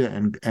with data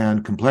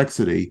and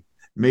complexity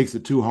makes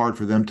it too hard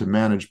for them to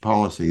manage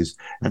policies.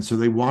 And so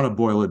they want to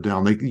boil it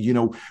down.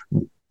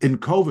 In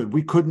COVID,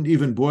 we couldn't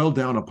even boil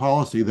down a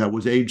policy that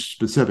was age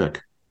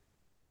specific.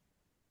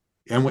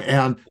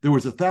 And there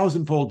was a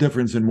 1,000-fold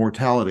difference in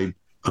mortality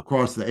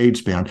across the age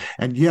span.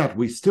 And yet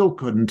we still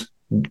couldn't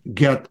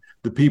get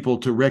the people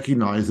to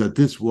recognize that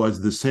this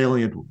was the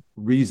salient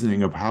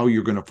reasoning of how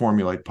you're going to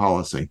formulate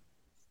policy.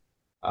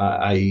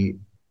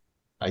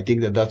 I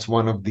think that's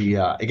one of the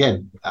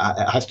again,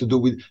 it has to do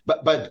with,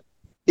 but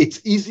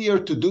it's easier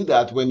to do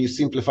that when you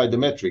simplify the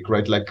metric,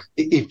 right? Like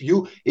if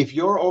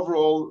your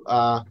overall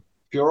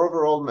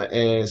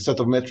set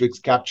of metrics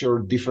capture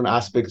different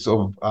aspects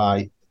of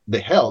the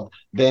health,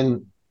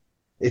 then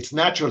it's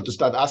natural to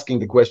start asking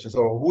the question.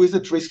 So who is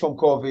at risk from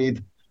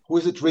COVID? Who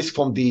is at risk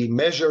from the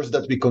measures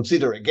that we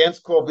consider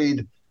against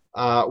COVID?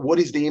 What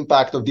is the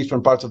impact of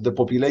different parts of the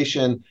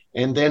population?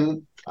 And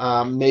then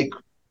make.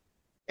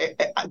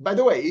 By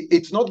the way,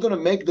 it's not going to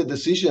make the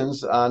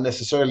decisions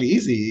necessarily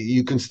easy.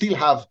 You can still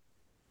have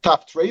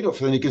tough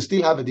trade-offs, and you can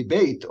still have a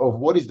debate of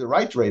what is the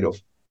right trade-off.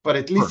 But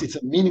at least it's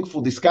a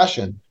meaningful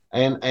discussion.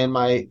 And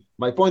my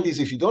point is,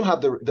 if you don't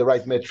have the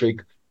right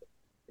metric,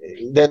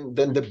 then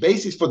the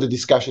basis for the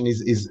discussion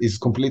is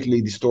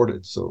completely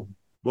distorted. So.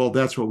 Well,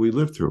 that's what we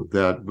lived through.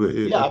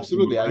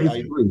 Absolutely, I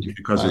agree with you.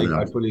 Because of that.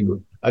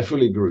 I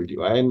fully agree with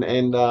you.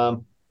 And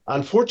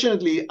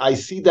unfortunately, I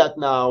see that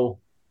now.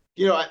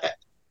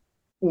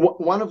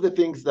 One of the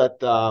things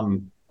that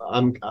I'm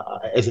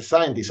as a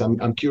scientist,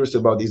 I'm curious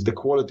about is the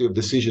quality of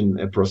decision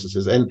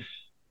processes. And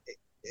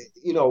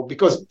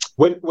because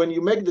when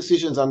you make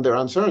decisions under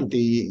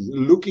uncertainty,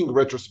 looking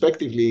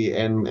retrospectively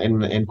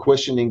and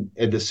questioning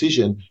a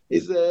decision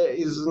is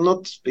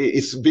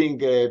being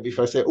if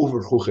I say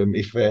overhuchem,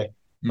 if I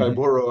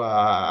borrow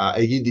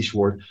a Yiddish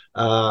word,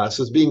 so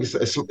it's being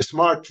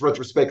smart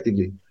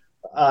retrospectively.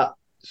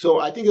 So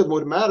I think that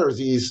what matters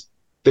is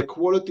the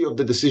quality of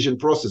the decision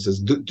processes.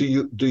 Did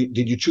you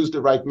choose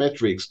the right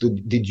metrics?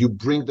 Did you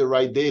bring the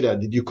right data?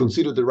 Did you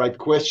consider the right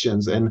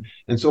questions and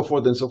so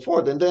forth and so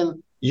forth? And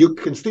then you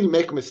can still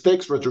make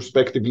mistakes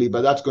retrospectively,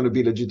 but that's going to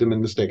be a legitimate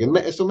mistake. And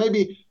so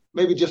maybe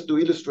just to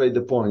illustrate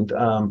the point,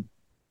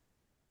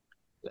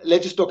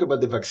 let's just talk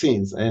about the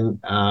vaccines. And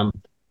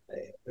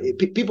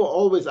people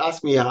always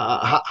ask me,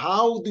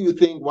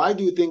 why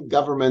do you think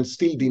governments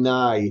still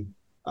deny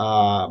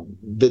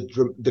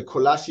the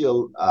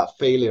colossal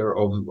failure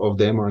of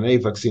the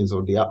mRNA vaccines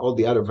or all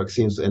the other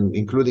vaccines, and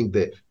including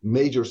the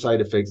major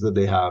side effects that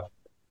they have?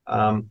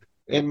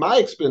 And my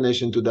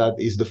explanation to that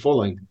is the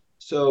following.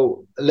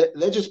 So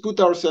let's just put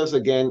ourselves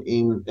again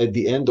at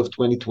the end of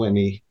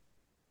 2020,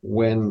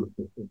 when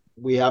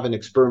we have an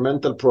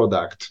experimental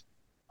product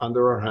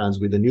under our hands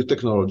with a new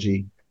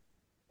technology,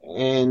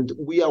 and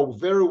we are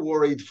very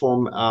worried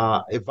from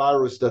a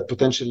virus that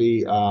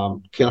potentially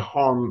can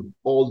harm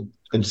old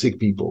and sick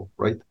people,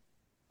 right?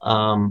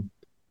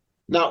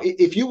 Now,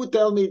 if you would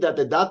tell me that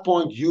at that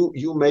point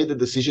you made the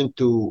decision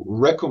to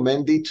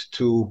recommend it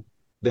to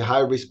the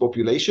high-risk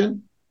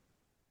population,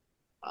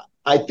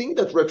 I think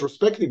that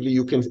retrospectively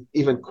you can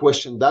even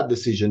question that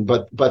decision,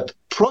 but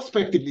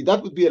prospectively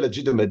that would be a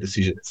legitimate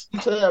decision.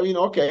 So,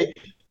 okay,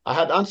 I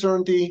had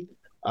uncertainty.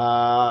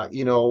 I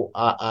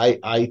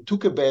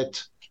took a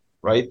bet,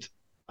 right?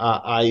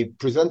 I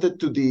presented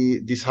to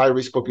this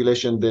high-risk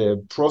population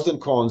the pros and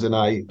cons, and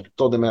I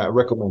told them I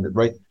recommend it,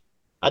 right?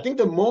 I think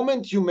the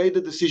moment you made the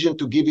decision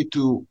to give it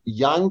to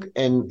young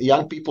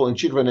people and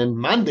children and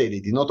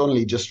mandated it, not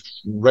only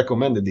just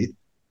recommended it,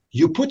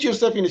 you put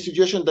yourself in a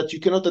situation that you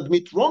cannot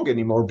admit wrong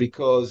anymore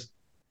because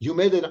you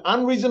made an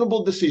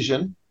unreasonable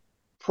decision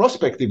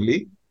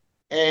prospectively.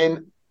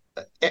 And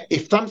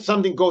if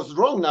something goes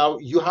wrong now,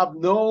 you have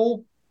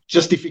no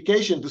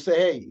justification to say,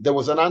 hey, there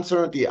was an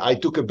uncertainty. I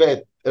took a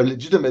bet, a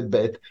legitimate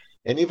bet.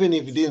 And even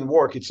if it didn't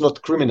work, it's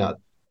not criminal.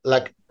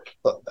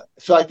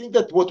 So I think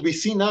that what we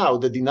see now,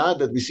 the denial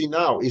that we see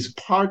now, is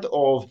part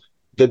of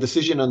the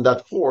decision on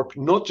that fork,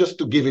 not just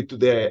to give it to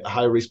the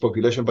high-risk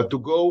population, but to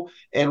go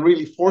and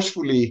really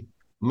forcefully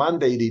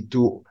mandate it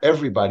to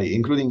everybody,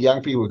 including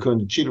young people,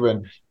 including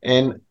children.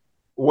 And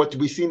what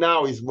we see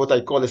now is what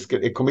I call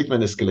a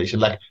commitment escalation.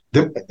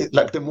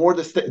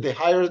 The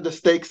higher the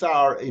stakes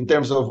are in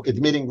terms of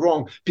admitting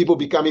wrong, people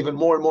become even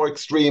more and more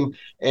extreme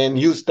and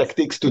use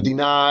tactics to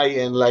deny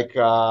and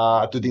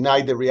to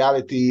deny the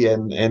reality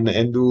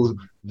and do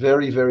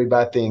very, very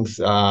bad things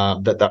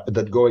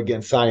that go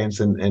against science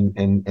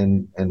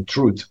and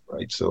truth,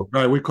 right? So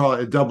right, we call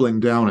it doubling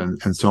down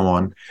and so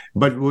on.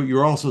 But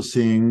you're also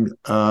seeing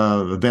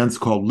events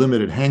called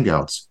limited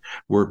hangouts,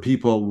 where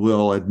people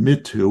will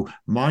admit to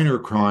minor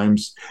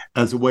crimes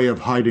as a way of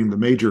hiding the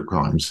major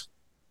crimes.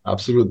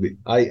 Absolutely.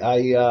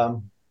 There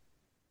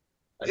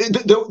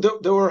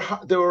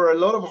were a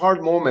lot of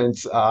hard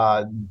moments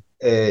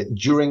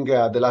during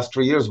the last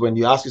 3 years when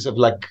you ask yourself,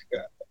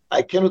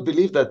 I cannot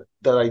believe that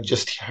I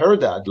just heard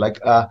that.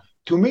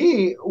 To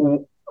me,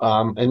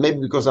 and maybe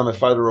because I'm a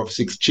father of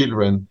 6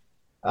 children,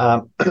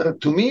 to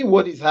me,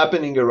 what is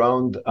happening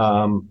around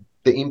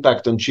the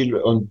impact on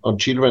children,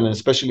 and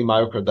especially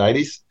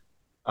myocarditis,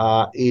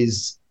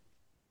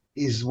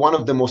 is one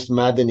of the most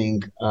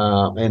maddening.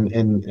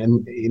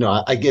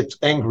 I get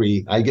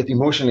angry. I get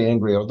emotionally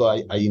angry.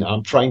 Although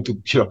I'm trying to,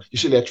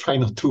 usually I try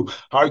not to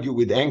argue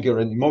with anger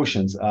and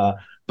emotions.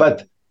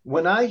 But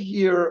when I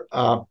hear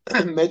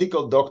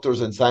medical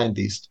doctors and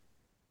scientists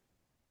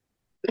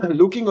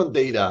looking on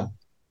data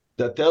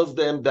that tells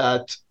them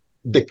that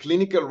the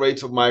clinical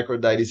rates of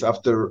myocarditis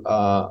after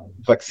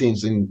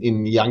vaccines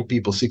in young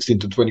people 16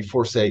 to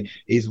 24, say,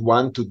 is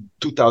 1 to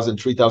 2,000,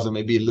 3,000,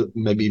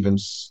 maybe even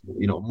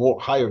more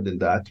higher than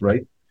that,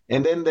 right?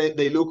 And then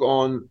they look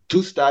on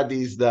 2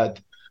 studies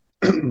that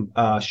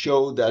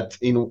show that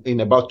in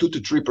about 2 to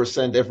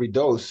 3% every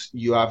dose,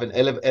 you have an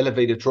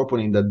elevated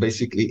troponin that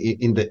basically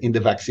in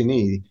the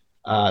vaccinee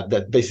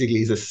that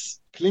basically is a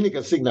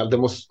clinical signal, the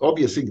most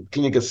obvious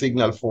clinical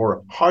signal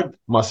for heart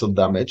muscle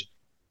damage.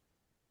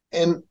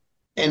 And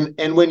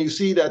when you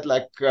see that,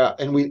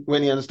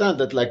 when you understand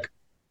that,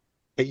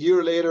 a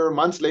year later,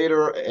 months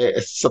later,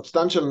 a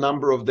substantial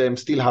number of them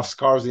still have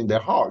scars in their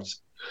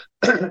hearts,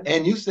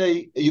 and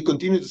you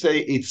continue to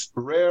say it's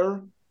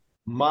rare,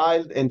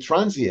 mild, and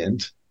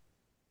transient,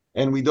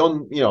 and we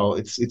don't,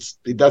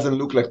 it doesn't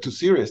look like too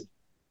serious.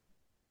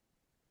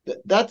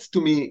 That's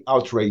to me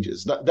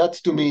outrageous.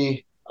 That's to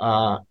me,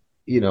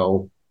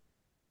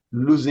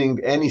 losing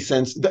any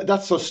sense.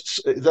 That's a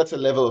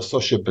level of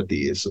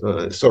sociopathy.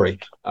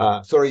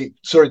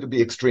 Sorry to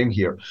be extreme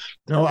here.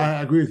 No,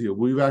 I agree with you.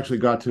 We've actually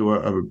got to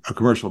a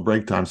commercial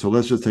break time, so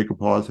let's just take a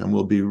pause and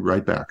we'll be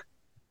right back.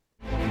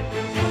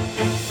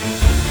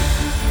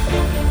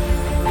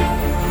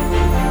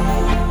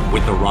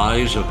 With the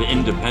rise of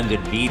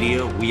independent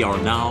media, we are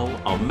now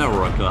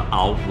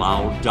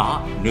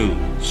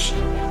AmericaOutloud.news.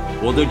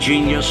 Well, the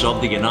genius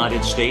of the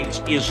United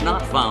States is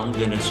not found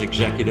in its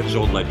executives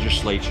or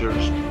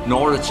legislatures,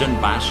 nor its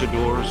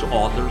ambassadors,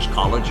 authors,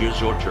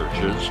 colleges, or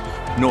churches,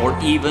 nor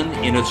even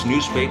in its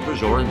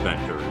newspapers or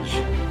inventors.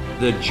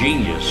 The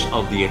genius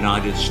of the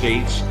United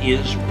States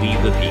is we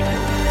the people.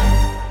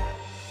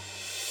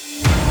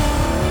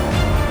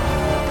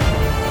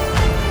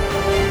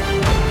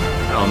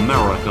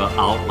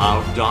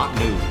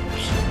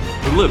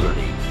 AmericaOutloud.news.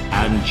 Liberty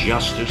and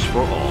justice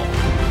for all.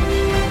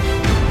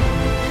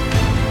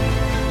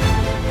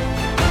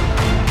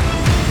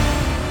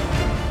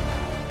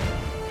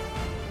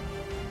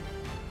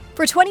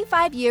 For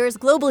 25 years,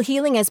 Global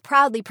Healing has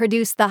proudly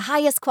produced the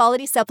highest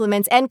quality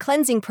supplements and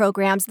cleansing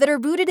programs that are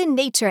rooted in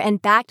nature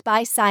and backed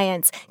by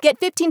science. Get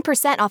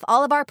 15% off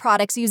all of our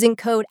products using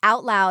code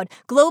OUTLOUD.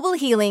 Global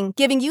Healing,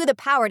 giving you the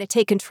power to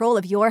take control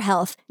of your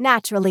health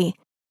naturally.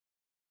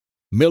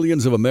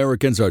 Millions of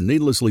Americans are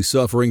needlessly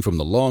suffering from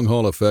the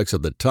long-haul effects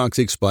of the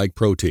toxic spike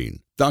protein.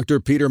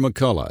 Dr. Peter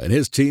McCullough and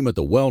his team at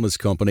the Wellness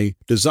Company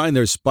designed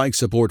their spike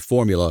support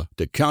formula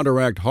to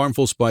counteract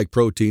harmful spike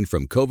protein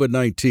from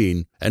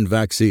COVID-19 and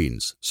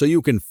vaccines so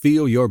you can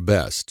feel your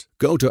best.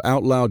 Go to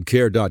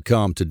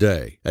OutLoudCare.com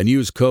today and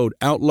use code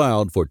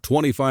OUTLOUD for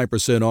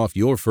 25% off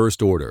your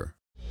first order.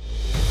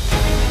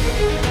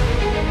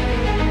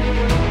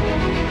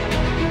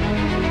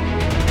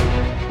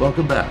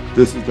 Welcome back.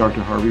 This is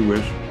Dr. Harvey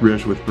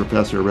Risch with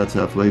Professor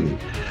Retsef Levi.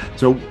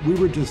 So we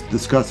were just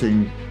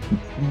discussing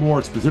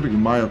more specifically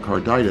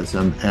myocarditis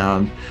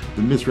and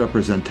the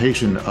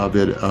misrepresentation of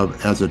it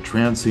as a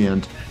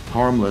transient,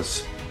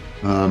 harmless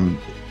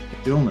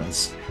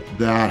illness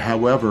that,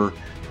 however,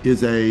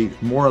 is a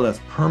more or less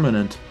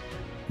permanent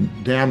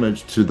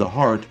damage to the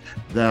heart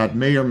that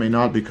may or may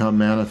not become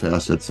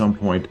manifest at some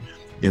point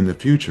in the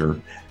future.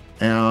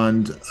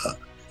 And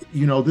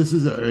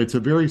it's a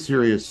very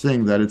serious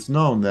thing that it's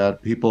known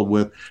that people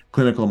with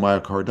clinical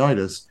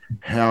myocarditis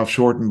have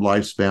shortened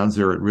lifespans.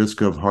 They're at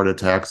risk of heart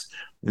attacks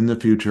in the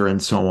future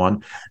and so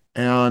on.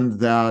 And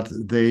that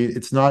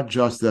it's not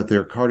just that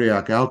their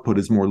cardiac output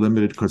is more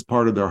limited because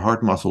part of their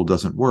heart muscle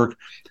doesn't work,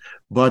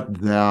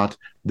 but that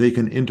they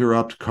can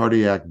interrupt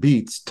cardiac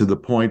beats to the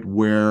point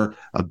where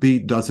a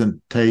beat doesn't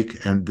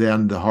take and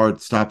then the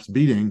heart stops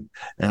beating,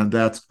 and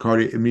that's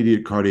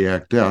immediate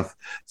cardiac death,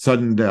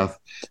 sudden death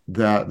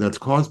that's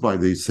caused by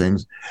these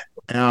things.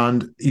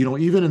 And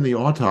even in the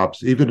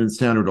autopsy, even in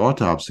standard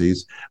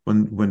autopsies,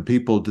 when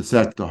people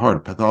dissect the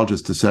heart,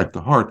 pathologists dissect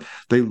the heart,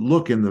 they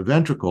look in the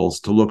ventricles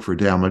to look for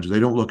damage. They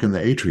don't look in the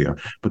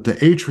atria, but the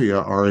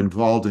atria are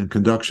involved in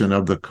conduction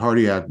of the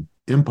cardiac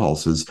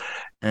impulses.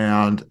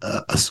 And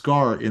a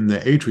scar in the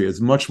atria is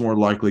much more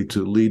likely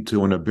to lead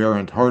to an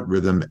aberrant heart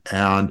rhythm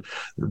and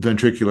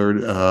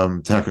ventricular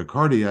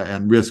tachycardia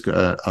and risk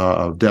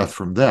of death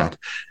from that.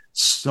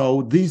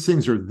 So these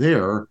things are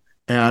there,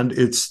 and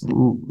it's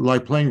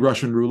like playing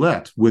Russian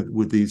roulette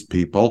with these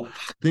people,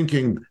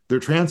 thinking they're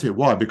transient.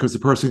 Why? Because the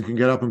person can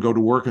get up and go to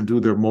work and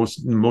do their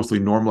mostly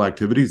normal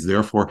activities.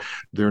 Therefore,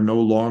 they're no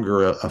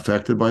longer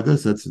affected by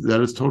this. That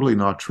is totally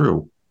not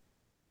true.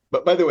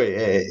 But by the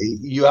way,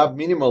 you have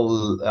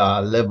minimal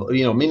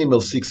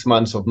minimal 6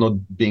 months of not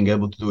being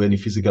able to do any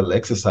physical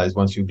exercise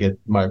once you get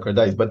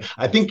myocarditis. But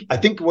I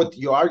think what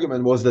your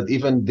argument was that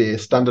even the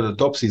standard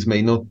autopsies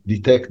may not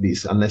detect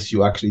this unless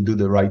you actually do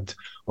the right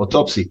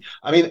autopsy.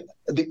 I mean,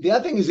 the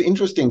other thing is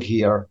interesting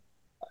here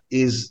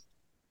is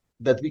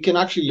that we can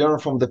actually learn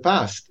from the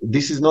past.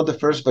 This is not the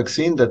first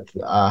vaccine that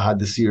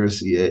had a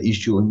serious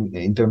issue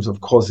in terms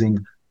of causing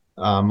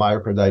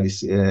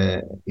myocarditis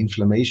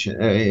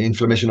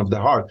inflammation of the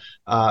heart.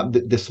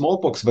 The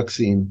smallpox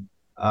vaccine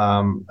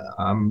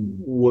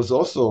was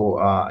also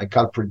a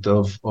culprit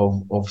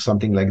of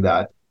something like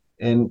that.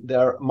 And there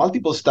are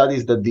multiple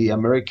studies that the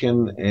American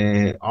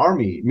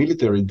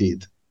military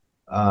did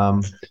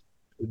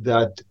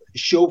that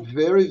show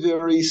very,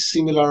 very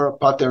similar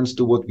patterns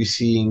to what we're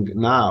seeing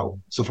now.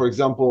 So, for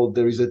example,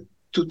 there is a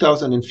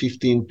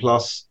 2015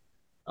 plus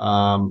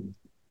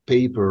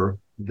paper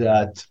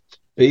that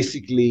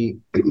basically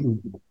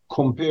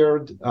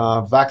compared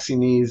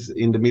vaccinees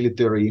in the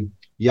military,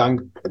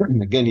 young,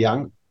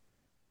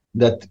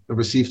 that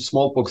received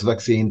smallpox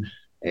vaccine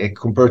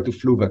compared to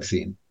flu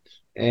vaccine.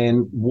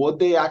 And what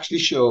they actually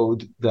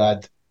showed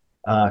that,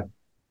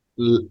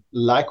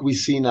 like we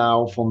see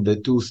now from the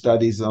two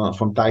studies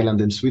from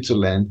Thailand and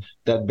Switzerland,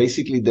 that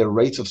basically the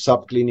rates of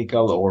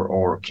subclinical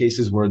or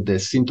cases where the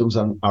symptoms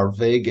are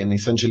vague and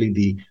essentially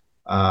the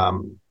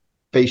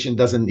patient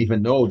doesn't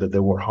even know that they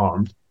were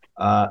harmed,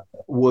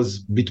 was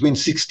between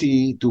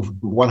 60 to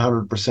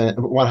 100%,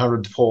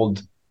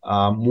 100-fold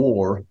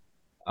more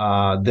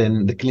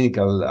than the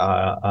clinical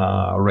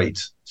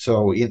rates.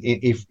 So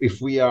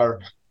if we are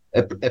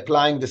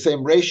applying the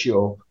same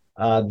ratio,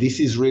 this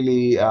is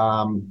really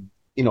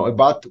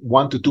about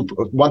 1 to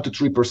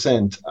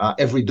 3%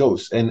 every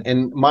dose.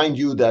 And mind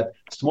you that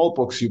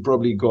smallpox, you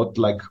probably got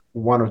like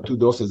 1 or 2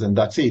 doses and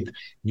that's it.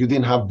 You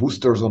didn't have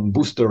boosters on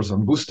boosters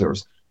on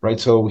boosters, right?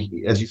 So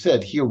as you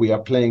said, here we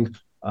are playing.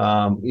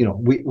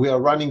 We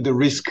are running the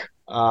risk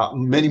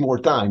many more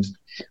times.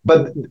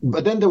 But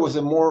then there was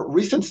a more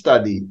recent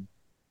study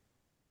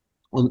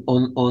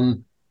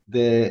on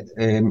the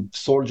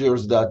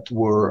soldiers that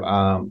were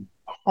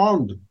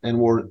harmed and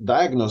were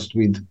diagnosed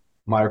with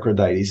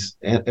myocarditis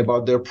and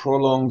about their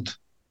prolonged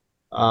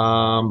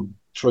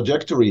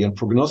trajectory and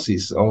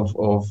prognosis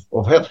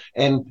of health.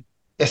 And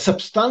a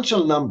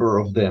substantial number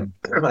of them,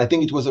 I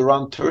think it was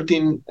around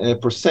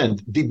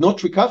 13%, did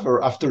not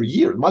recover after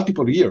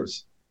multiple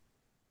years.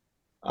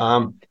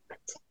 And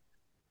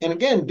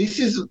again, this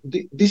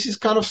is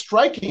kind of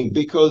striking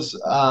because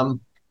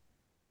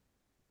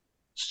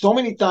so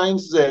many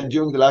times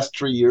during the last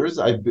 3 years,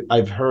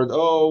 I've heard,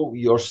 "Oh,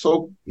 you're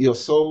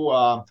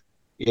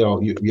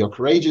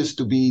courageous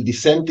to be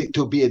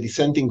a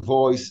dissenting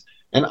voice,"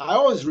 and I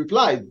always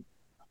replied,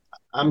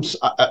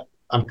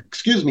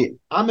 "Excuse me,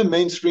 I'm a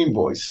mainstream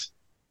voice.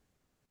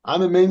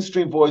 I'm a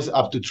mainstream voice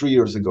up to 3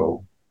 years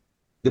ago.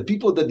 The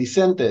people that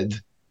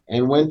dissented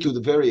and went to the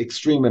very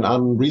extreme and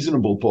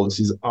unreasonable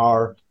policies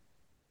are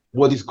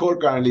what is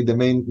called currently the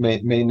main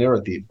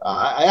narrative.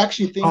 I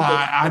actually think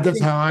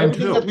that's how I am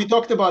everything too. that we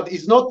talked about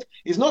is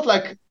not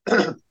like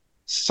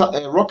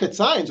rocket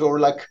science, or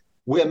like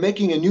we're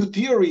making a new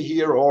theory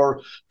here,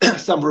 or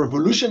some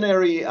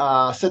revolutionary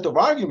set of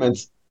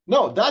arguments.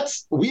 No,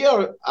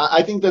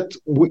 I think that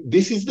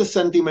this is the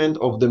sentiment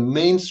of the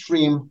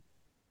mainstream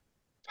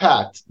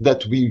path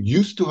that we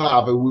used to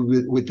have,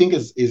 and we think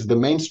is the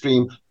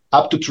mainstream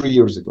up to 3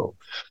 years ago.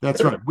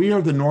 That's right. We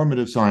are the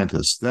normative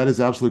scientists. That is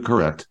absolutely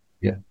correct.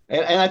 Yeah.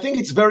 And I think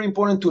it's very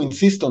important to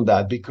insist on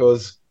that,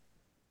 because,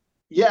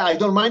 yeah, I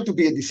don't mind to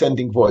be a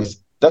dissenting voice.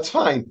 That's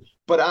fine.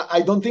 But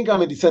I don't think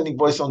I'm a dissenting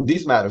voice on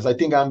these matters. I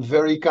think I'm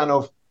very kind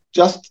of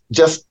just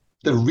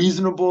the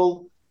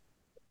reasonable,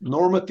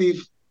 normative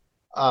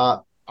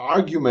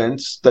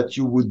arguments that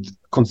you would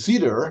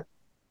consider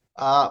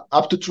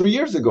up to 3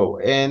 years ago.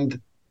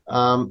 And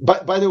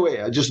by the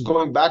way, just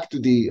going back to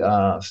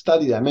the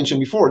study that I mentioned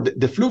before,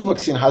 the flu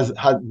vaccine has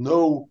had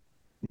no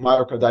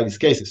myocarditis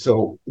cases.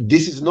 So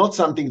this is not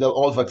something that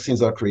all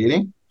vaccines are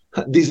creating.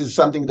 This is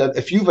something that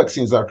a few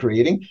vaccines are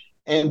creating.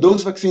 And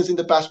those vaccines in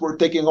the past were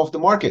taken off the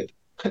market.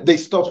 They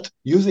stopped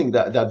using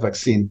that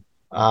vaccine.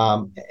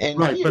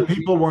 Right, but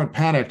people weren't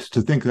panicked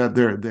to think that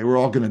they were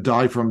all going to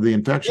die from the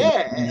infection.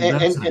 Yeah,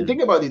 and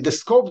think about it. The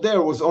scope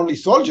there was only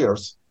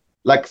soldiers.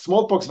 Like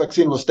smallpox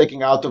vaccine was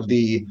taken out of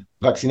the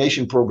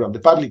vaccination program, the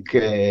public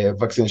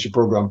vaccination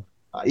program,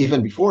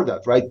 even before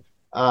that, right?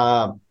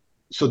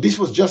 So this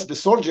was just the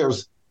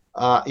soldiers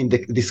in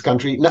this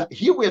country. Now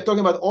here we are talking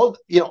about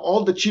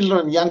all the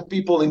children, young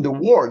people in the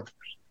world,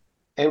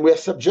 and we're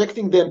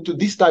subjecting them to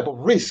this type of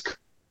risk.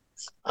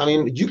 I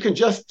mean, you can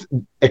just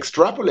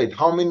extrapolate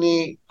how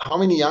many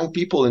young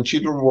people and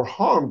children were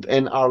harmed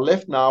and are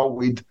left now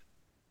with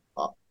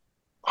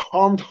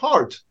harmed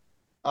heart.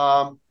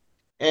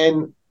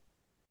 And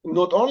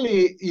not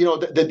only,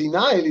 the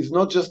denial is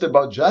not just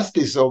about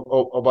justice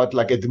or about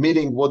like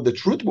admitting what the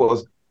truth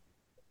was.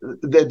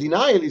 The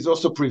denial is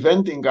also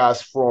preventing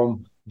us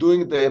from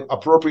doing the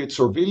appropriate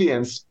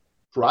surveillance,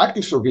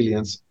 proactive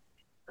surveillance,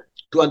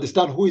 to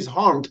understand who is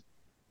harmed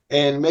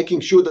and making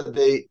sure that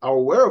they are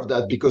aware of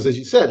that. Because as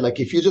you said,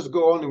 like if you just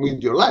go on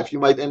with your life, you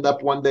might end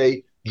up one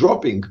day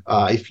dropping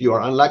if you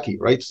are unlucky,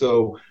 right?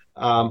 So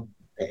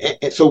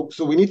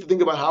we need to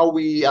think about how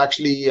we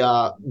actually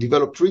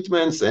develop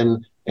treatments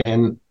and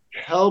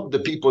help the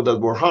people that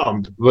were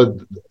harmed. But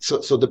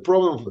so the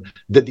problem of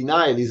the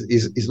denial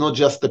is not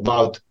just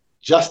about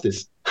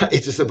justice.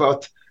 It's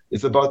about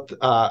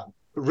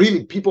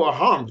really people are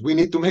harmed. We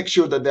need to make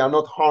sure that they are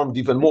not harmed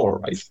even more,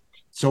 right?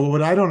 So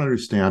what I don't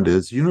understand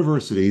is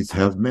universities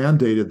have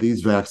mandated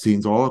these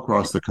vaccines all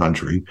across the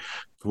country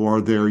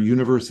for their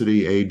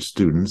university-age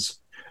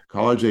students,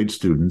 college-age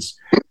students,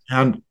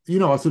 and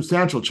a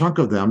substantial chunk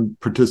of them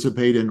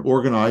participate in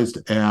organized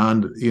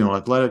and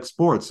athletic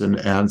sports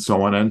and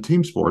so on, and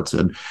team sports,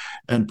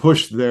 and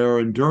push their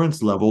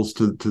endurance levels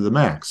to the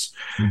max.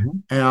 Mm-hmm.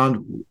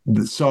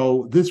 And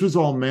so this was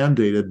all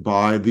mandated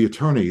by the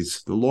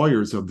attorneys, the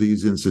lawyers of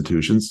these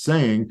institutions,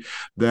 saying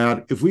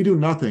that if we do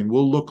nothing,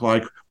 we'll look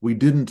like we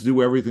didn't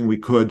do everything we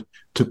could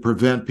to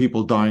prevent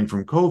people dying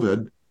from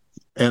COVID,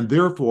 and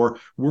therefore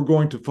we're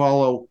going to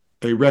follow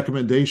a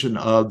recommendation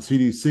of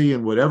CDC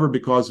and whatever,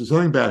 because if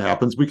something bad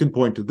happens, we can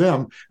point to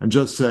them and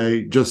just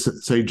say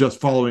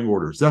following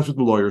orders. That's what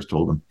the lawyers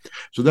told them.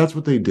 So that's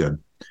what they did.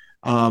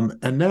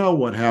 And now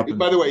what happened?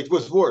 By the way, it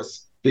was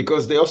worse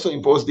because they also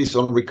imposed this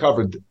on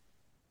recovered.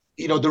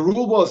 The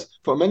rule was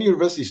for many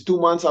universities,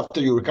 2 months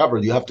after you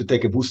recovered, you have to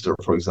take a booster,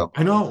 for example.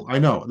 I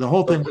know. The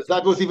whole thing.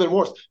 That was even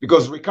worse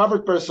because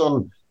recovered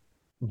person,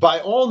 by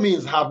all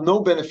means, have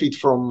no benefit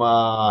from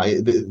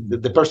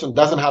the person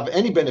doesn't have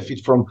any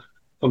benefit from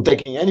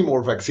taking any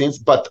more vaccines.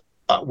 But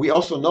we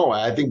also know,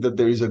 I think that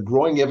there is a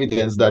growing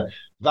evidence that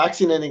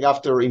vaccinating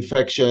after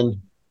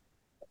infection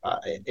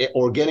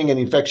or getting an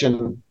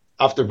infection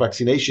after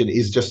vaccination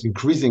is just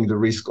increasing the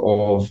risk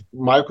of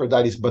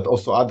myocarditis, but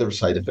also other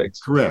side effects.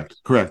 Correct.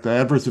 The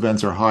adverse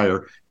events are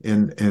higher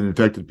in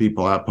infected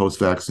people at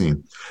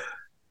post-vaccine.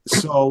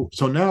 So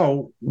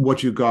now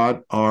what you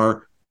got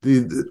are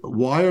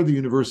why are the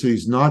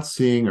universities not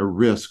seeing a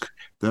risk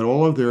that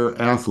all of their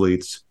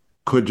athletes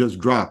could just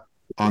drop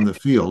on the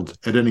field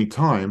at any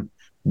time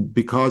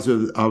because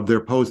of their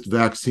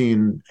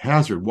post-vaccine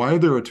hazard? Why are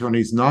their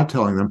attorneys not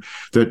telling them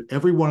that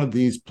every one of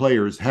these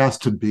players has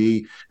to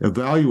be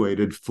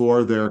evaluated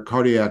for their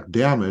cardiac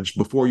damage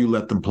before you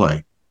let them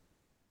play?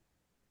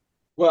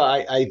 Well,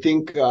 I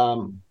think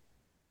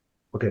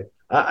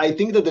I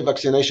think that the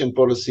vaccination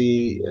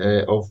policy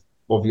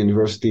of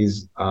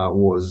universities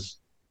was,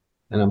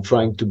 and I'm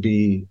trying to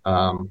be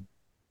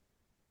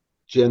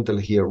gentle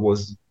here,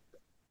 was,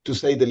 to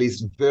say the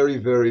least, very,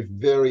 very,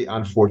 very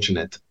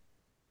unfortunate.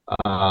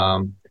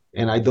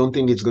 And I don't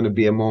think it's going to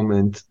be a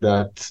moment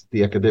that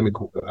the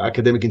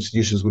academic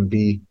institutions will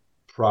be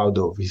proud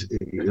of,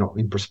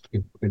 in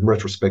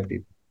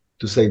retrospective,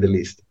 to say the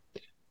least.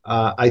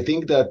 I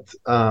think that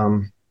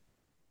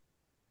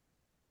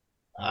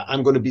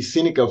I'm going to be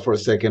cynical for a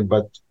second,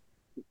 but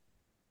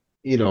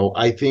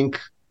I think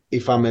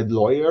if I'm a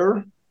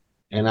lawyer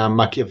and a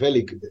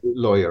Machiavellic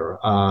lawyer,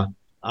 I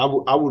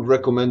would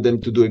recommend them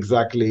to do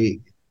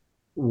exactly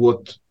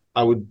what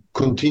I would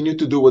continue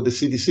to do, what the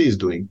CDC is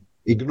doing.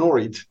 Ignore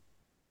it.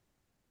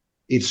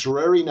 It's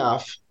rare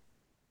enough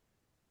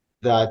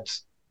that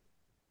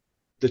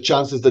the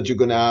chances that you're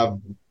going to have,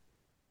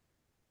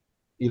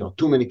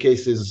 too many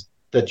cases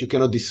that you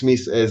cannot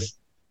dismiss as,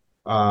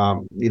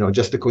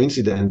 just a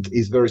coincidence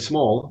is very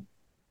small,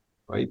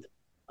 right?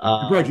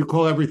 Right, you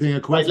call everything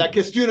a coincidence. Right, like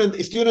a student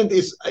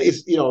is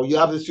you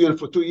have the student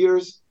for 2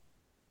 years,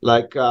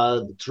 like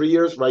 3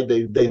 years, right?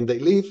 Then they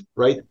leave,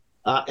 right?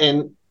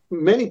 And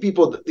many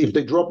people, if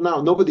they drop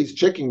now, nobody's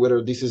checking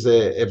whether this is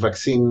a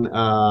vaccine,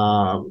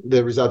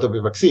 the result of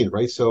a vaccine,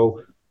 right?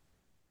 So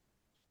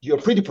you're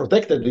pretty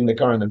protected in the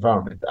current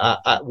environment.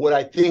 What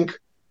I think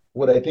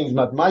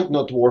might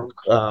not work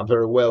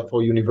very well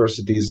for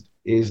universities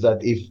is that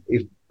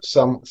if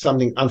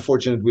something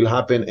unfortunate will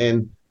happen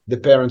and the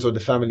parents or the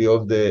family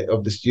of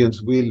the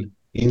students will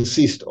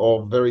insist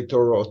of very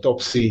thorough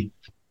autopsy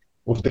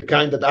of the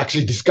kind that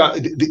actually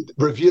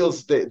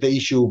reveals the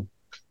issue.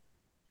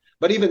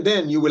 But even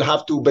then, you will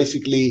have to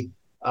basically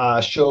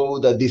show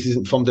that this is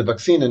from the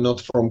vaccine and not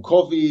from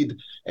COVID,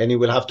 and you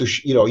will have to,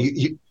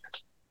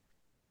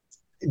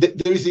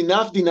 there is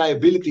enough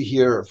deniability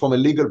here from a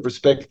legal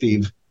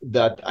perspective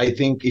that I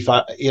think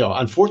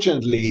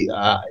unfortunately,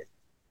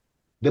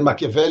 the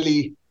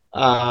Machiavelli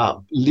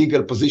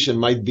legal position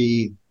might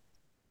be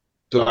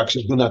to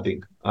actually do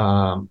nothing.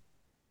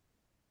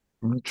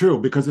 True,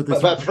 because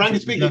but frankly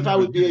speaking, if I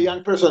would be a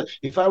young person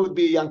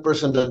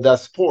that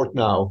does sport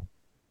now,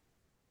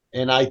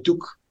 and I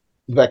took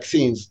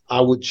vaccines, I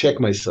would check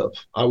myself.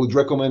 I would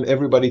recommend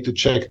everybody to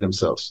check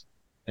themselves,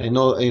 and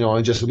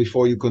just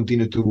before you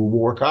continue to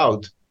work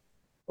out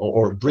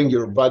or bring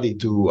your body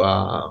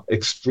to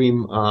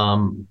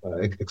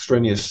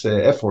extraneous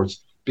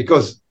efforts,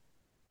 because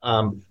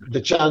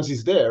the chance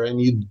is there,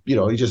 and you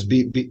just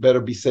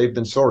better be safe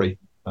than sorry.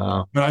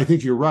 But I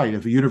think you're right.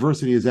 If a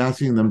university is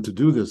asking them to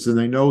do this and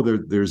they know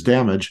there's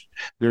damage,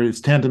 there is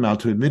tantamount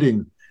to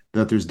admitting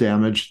that there's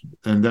damage,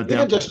 and that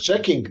even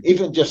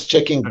just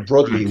checking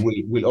broadly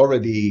will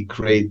already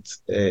create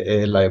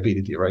a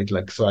liability, right?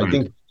 Like, so I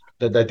think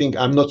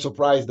I'm not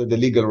surprised that the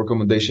legal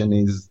recommendation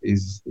is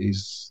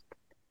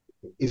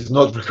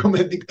not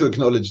recommending to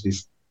acknowledge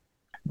this.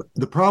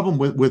 The problem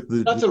with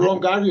that's a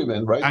wrong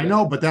argument, right? I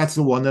know, but that's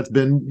the one that's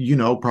been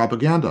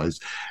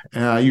propagandized.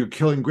 You're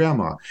killing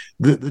grandma.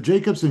 The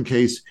Jacobson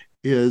case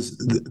is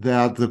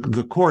that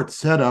the court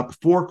set up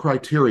 4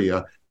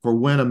 criteria for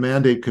when a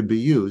mandate could be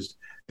used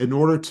in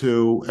order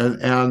to,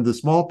 and the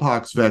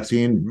smallpox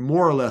vaccine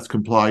more or less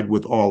complied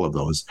with all of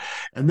those.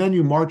 And then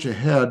you march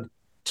ahead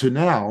to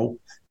now,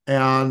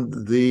 and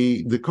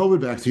the COVID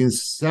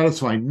vaccines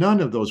satisfy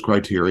none of those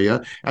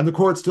criteria. And the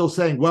court's still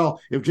saying, well,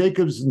 if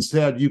Jacobson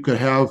said you could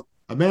have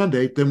a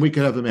mandate, then we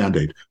could have a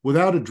mandate.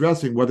 Without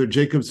addressing whether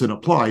Jacobson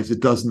applies, it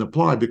doesn't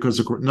apply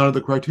because none of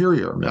the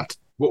criteria are met.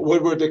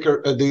 What were do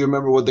you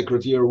remember what the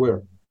criteria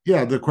were?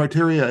 Yeah, the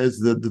criteria is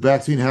that the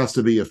vaccine has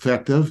to be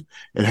effective.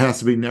 It has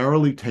to be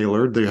narrowly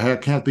tailored. There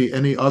can't be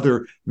any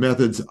other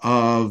methods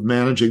of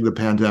managing the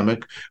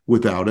pandemic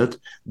without it.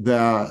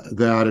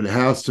 That it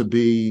has to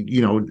be,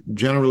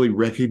 generally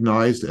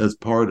recognized as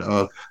part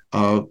of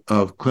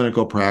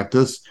clinical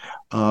practice.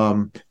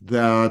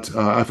 That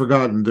I've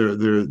forgotten.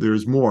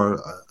 There's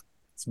more.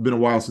 It's been a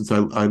while since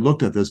I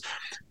looked at this.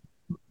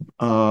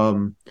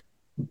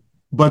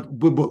 But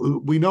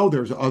we know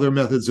there's other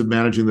methods of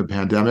managing the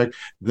pandemic,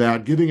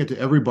 that giving it to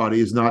everybody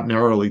is not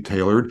narrowly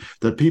tailored,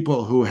 that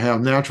people who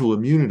have natural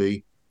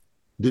immunity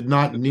did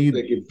not need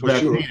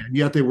vaccine, and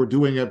yet they were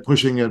doing it,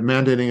 pushing it,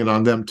 mandating it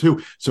on them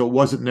too. So it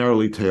wasn't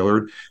narrowly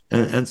tailored,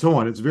 and so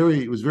on.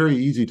 It was very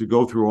easy to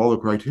go through all the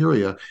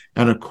criteria,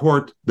 and a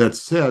court that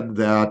said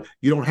that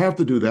you don't have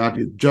to do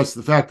that. Just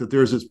the fact that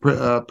there's this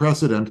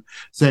precedent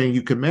saying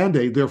you can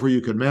mandate, therefore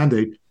you can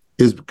mandate,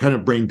 is kind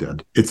of brain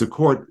dead. It's a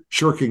court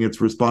shirking its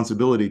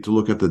responsibility to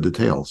look at the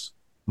details.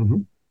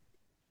 Mm-hmm.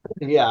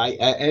 Yeah,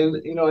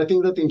 I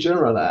think that in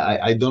general,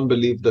 I don't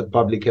believe that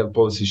public health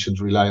policy should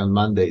rely on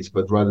mandates,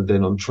 but rather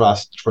than on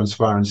trust,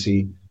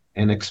 transparency,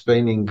 and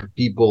explaining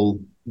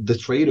people the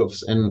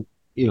trade-offs, and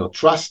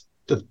trust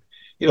that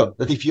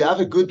that if you have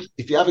a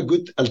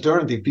good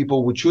alternative,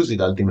 people would choose it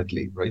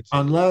ultimately, right?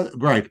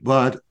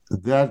 But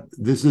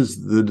this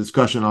is the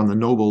discussion on the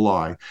noble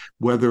lie,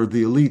 whether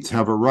the elites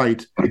have a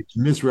right to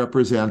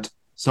misrepresent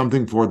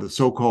something for the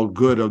so-called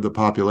good of the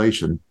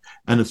population,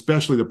 and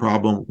especially the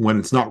problem when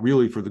it's not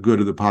really for the good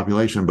of the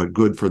population, but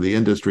good for the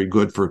industry,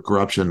 good for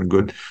corruption,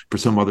 good for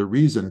some other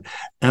reason,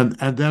 and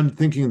then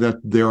thinking that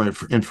they're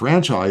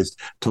enfranchised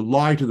to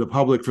lie to the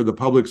public for the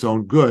public's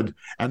own good,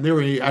 and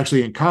they're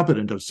actually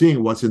incompetent of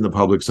seeing what's in the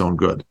public's own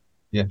good.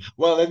 Yeah.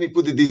 Well, let me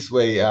put it this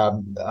way: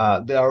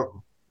 there are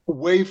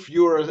way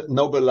fewer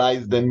Nobel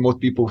lies than what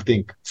people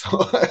think.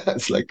 So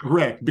it's like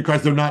correct,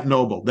 because they're not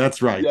noble.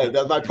 That's right.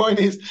 Yeah, my point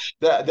is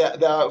that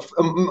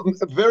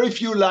very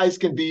few lies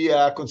can be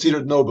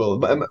considered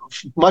noble,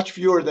 much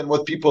fewer than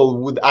what people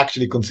would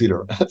actually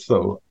consider.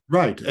 So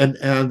right, and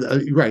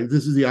right,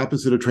 this is the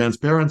opposite of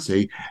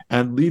transparency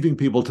and leaving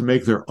people to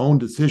make their own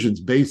decisions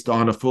based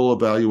on a full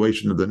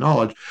evaluation of the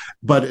knowledge.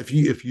 But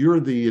if you're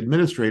the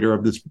administrator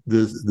of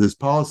this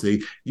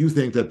policy, you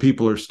think that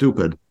people are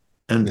stupid,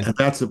 and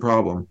that's the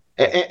problem.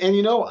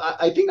 And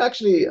I think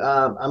actually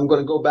I'm going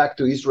to go back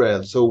to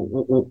Israel.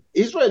 So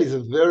Israel is a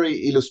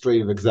very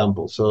illustrative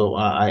example. So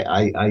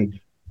I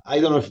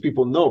don't know if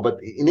people know,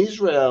 but in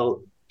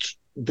Israel,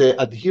 the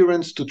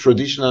adherence to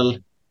traditional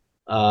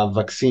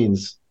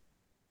vaccines,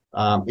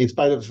 in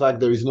spite of the fact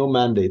there is no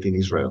mandate in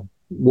Israel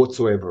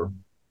whatsoever,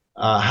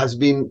 has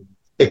been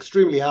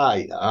extremely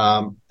high,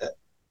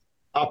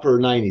 upper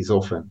 90s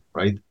often,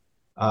 right?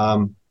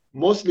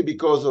 Mostly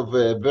because of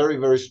a very,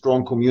 very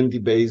strong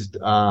community-based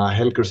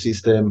healthcare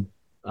system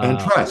and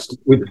trust,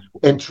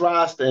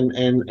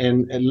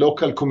 and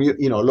local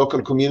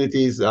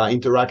communities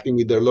interacting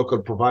with their local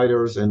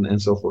providers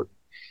and so forth.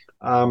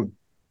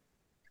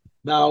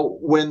 Now,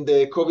 when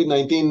the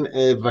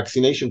COVID-19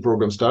 vaccination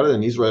program started,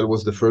 and Israel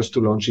was the first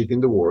to launch it in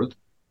the world,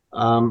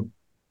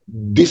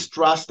 this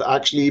trust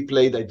actually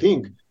played, I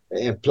think,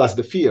 plus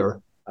the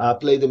fear,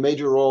 played a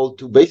major role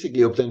to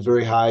basically obtain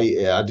very high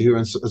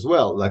adherence as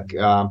well. Like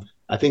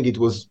I think it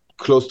was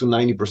close to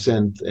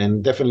 90%,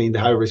 and definitely in the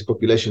high-risk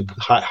population,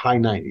 high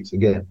 90s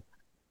again.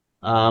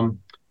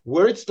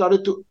 Where it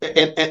started to,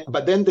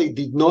 but then they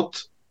did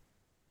not,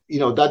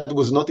 that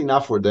was not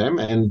enough for them,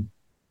 and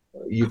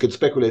you could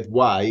speculate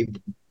why,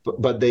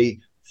 but they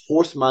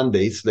forced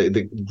mandates,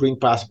 the green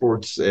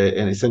passports,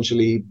 and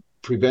essentially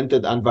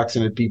prevented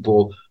unvaccinated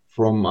people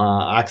from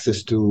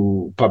access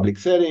to public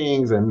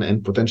settings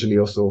and potentially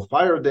also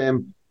fired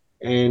them.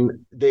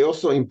 And they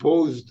also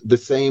imposed the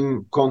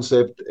same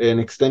concept and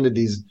extended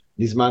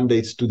these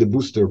mandates to the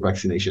booster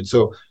vaccination.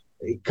 So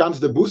it comes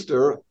the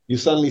booster, you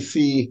suddenly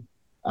see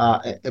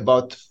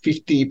about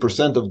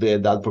 50% of the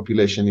adult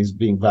population is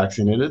being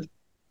vaccinated.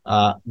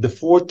 The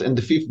fourth and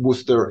the fifth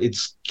booster,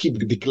 it's keep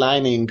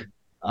declining.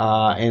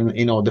 And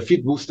the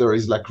fifth booster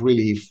is like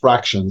really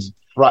fractions.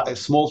 A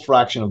small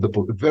fraction of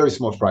very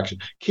small fraction.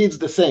 Kids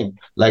the same,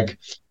 like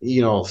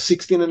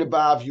 16 and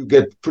above, you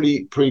get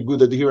pretty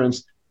good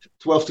adherence.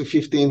 12 to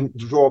 15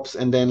 drops,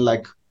 and then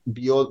like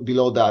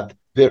below that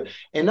there.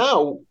 And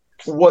now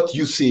what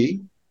you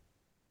see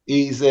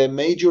is a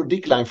major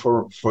decline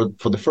for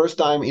the first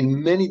time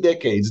in many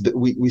decades. That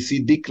we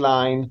see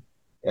decline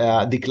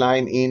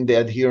in the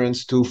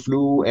adherence to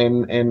flu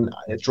and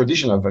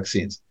traditional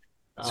vaccines.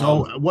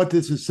 So what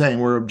this is saying,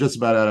 we're just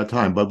about out of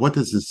time, but what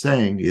this is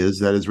saying is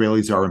that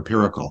Israelis are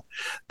empirical,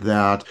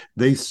 that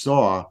they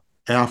saw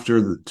after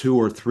the 2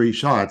 or 3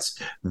 shots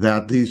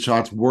that these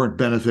shots weren't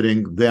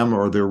benefiting them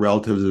or their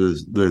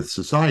relatives, the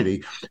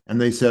society.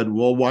 And they said,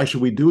 well, why should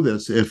we do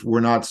this if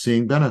we're not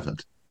seeing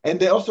benefit? And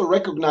they also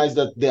recognize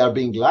that they are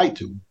being lied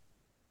to,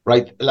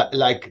 right?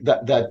 Like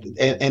that,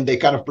 and they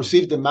kind of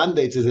perceive the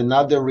mandates as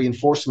another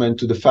reinforcement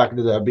to the fact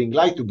that they are being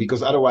lied to,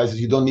 because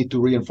otherwise you don't need to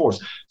reinforce.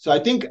 So I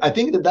think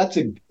that's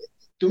to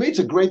me, it's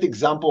a great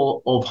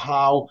example of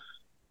how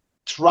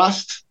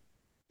trust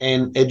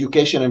and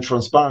education and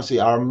transparency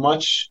are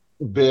much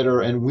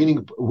better and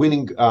winning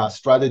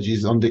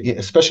strategies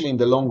especially in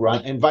the long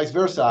run, and vice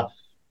versa.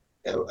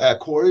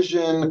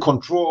 Coercion,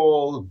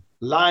 control,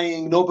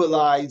 lying, Nobel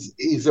lies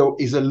is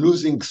a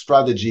losing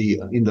strategy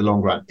in the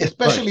long run,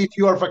 especially if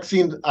you are a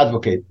vaccine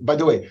advocate. By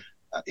the way,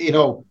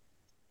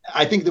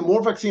 I think the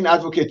more vaccine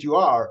advocate you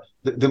are,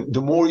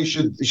 the more you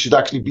should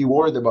actually be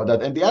worried about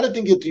that. And the other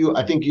thing that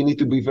I think you need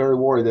to be very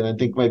worried, and I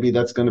think maybe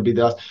that's going to be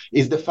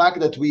is the fact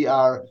that we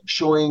are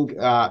showing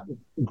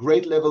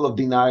great level of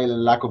denial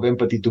and lack of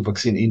empathy to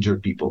vaccine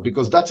injured people,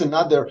 because that's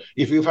another.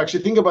 If you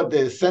actually think about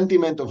the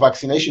sentiment of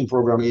vaccination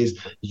program, is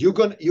you're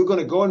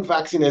gonna go and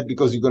vaccinate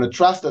because you're gonna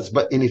trust us,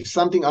 and if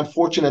something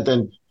unfortunate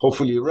and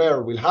hopefully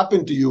rare will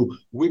happen to you,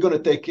 we're gonna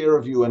take care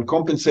of you and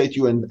compensate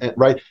you, and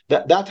right.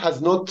 That has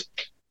not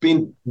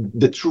been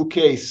the true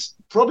case,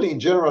 probably in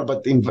general,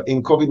 but in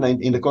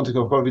COVID-19, in the context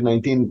of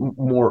COVID-19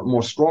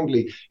 more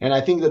strongly. And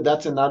I think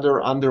that's another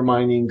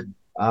undermining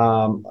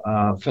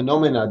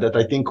phenomena that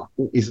I think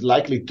is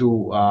likely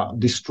to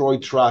destroy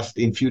trust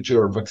in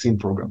future vaccine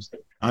programs.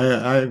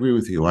 I agree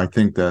with you. I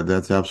think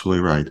that's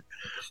absolutely right.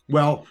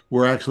 Well,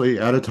 we're actually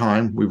out of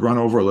time. We've run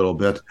over a little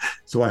bit.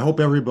 So I hope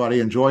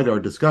everybody enjoyed our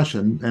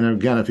discussion. And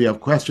again, if you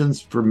have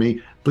questions for me,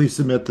 please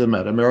submit them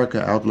at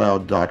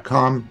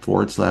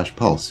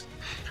americaoutloud.com/pulse.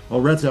 Well,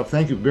 Retsef,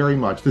 thank you very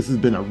much. This has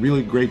been a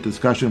really great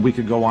discussion. We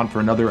could go on for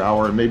another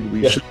hour, and maybe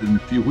we should in a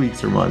few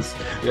weeks or months.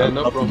 Yeah, I'd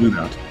no love problem. to do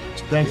that.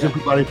 Thanks,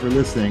 everybody, for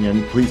listening,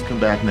 and please come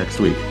back next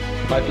week.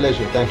 My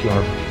pleasure. Thank you,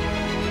 Harvey.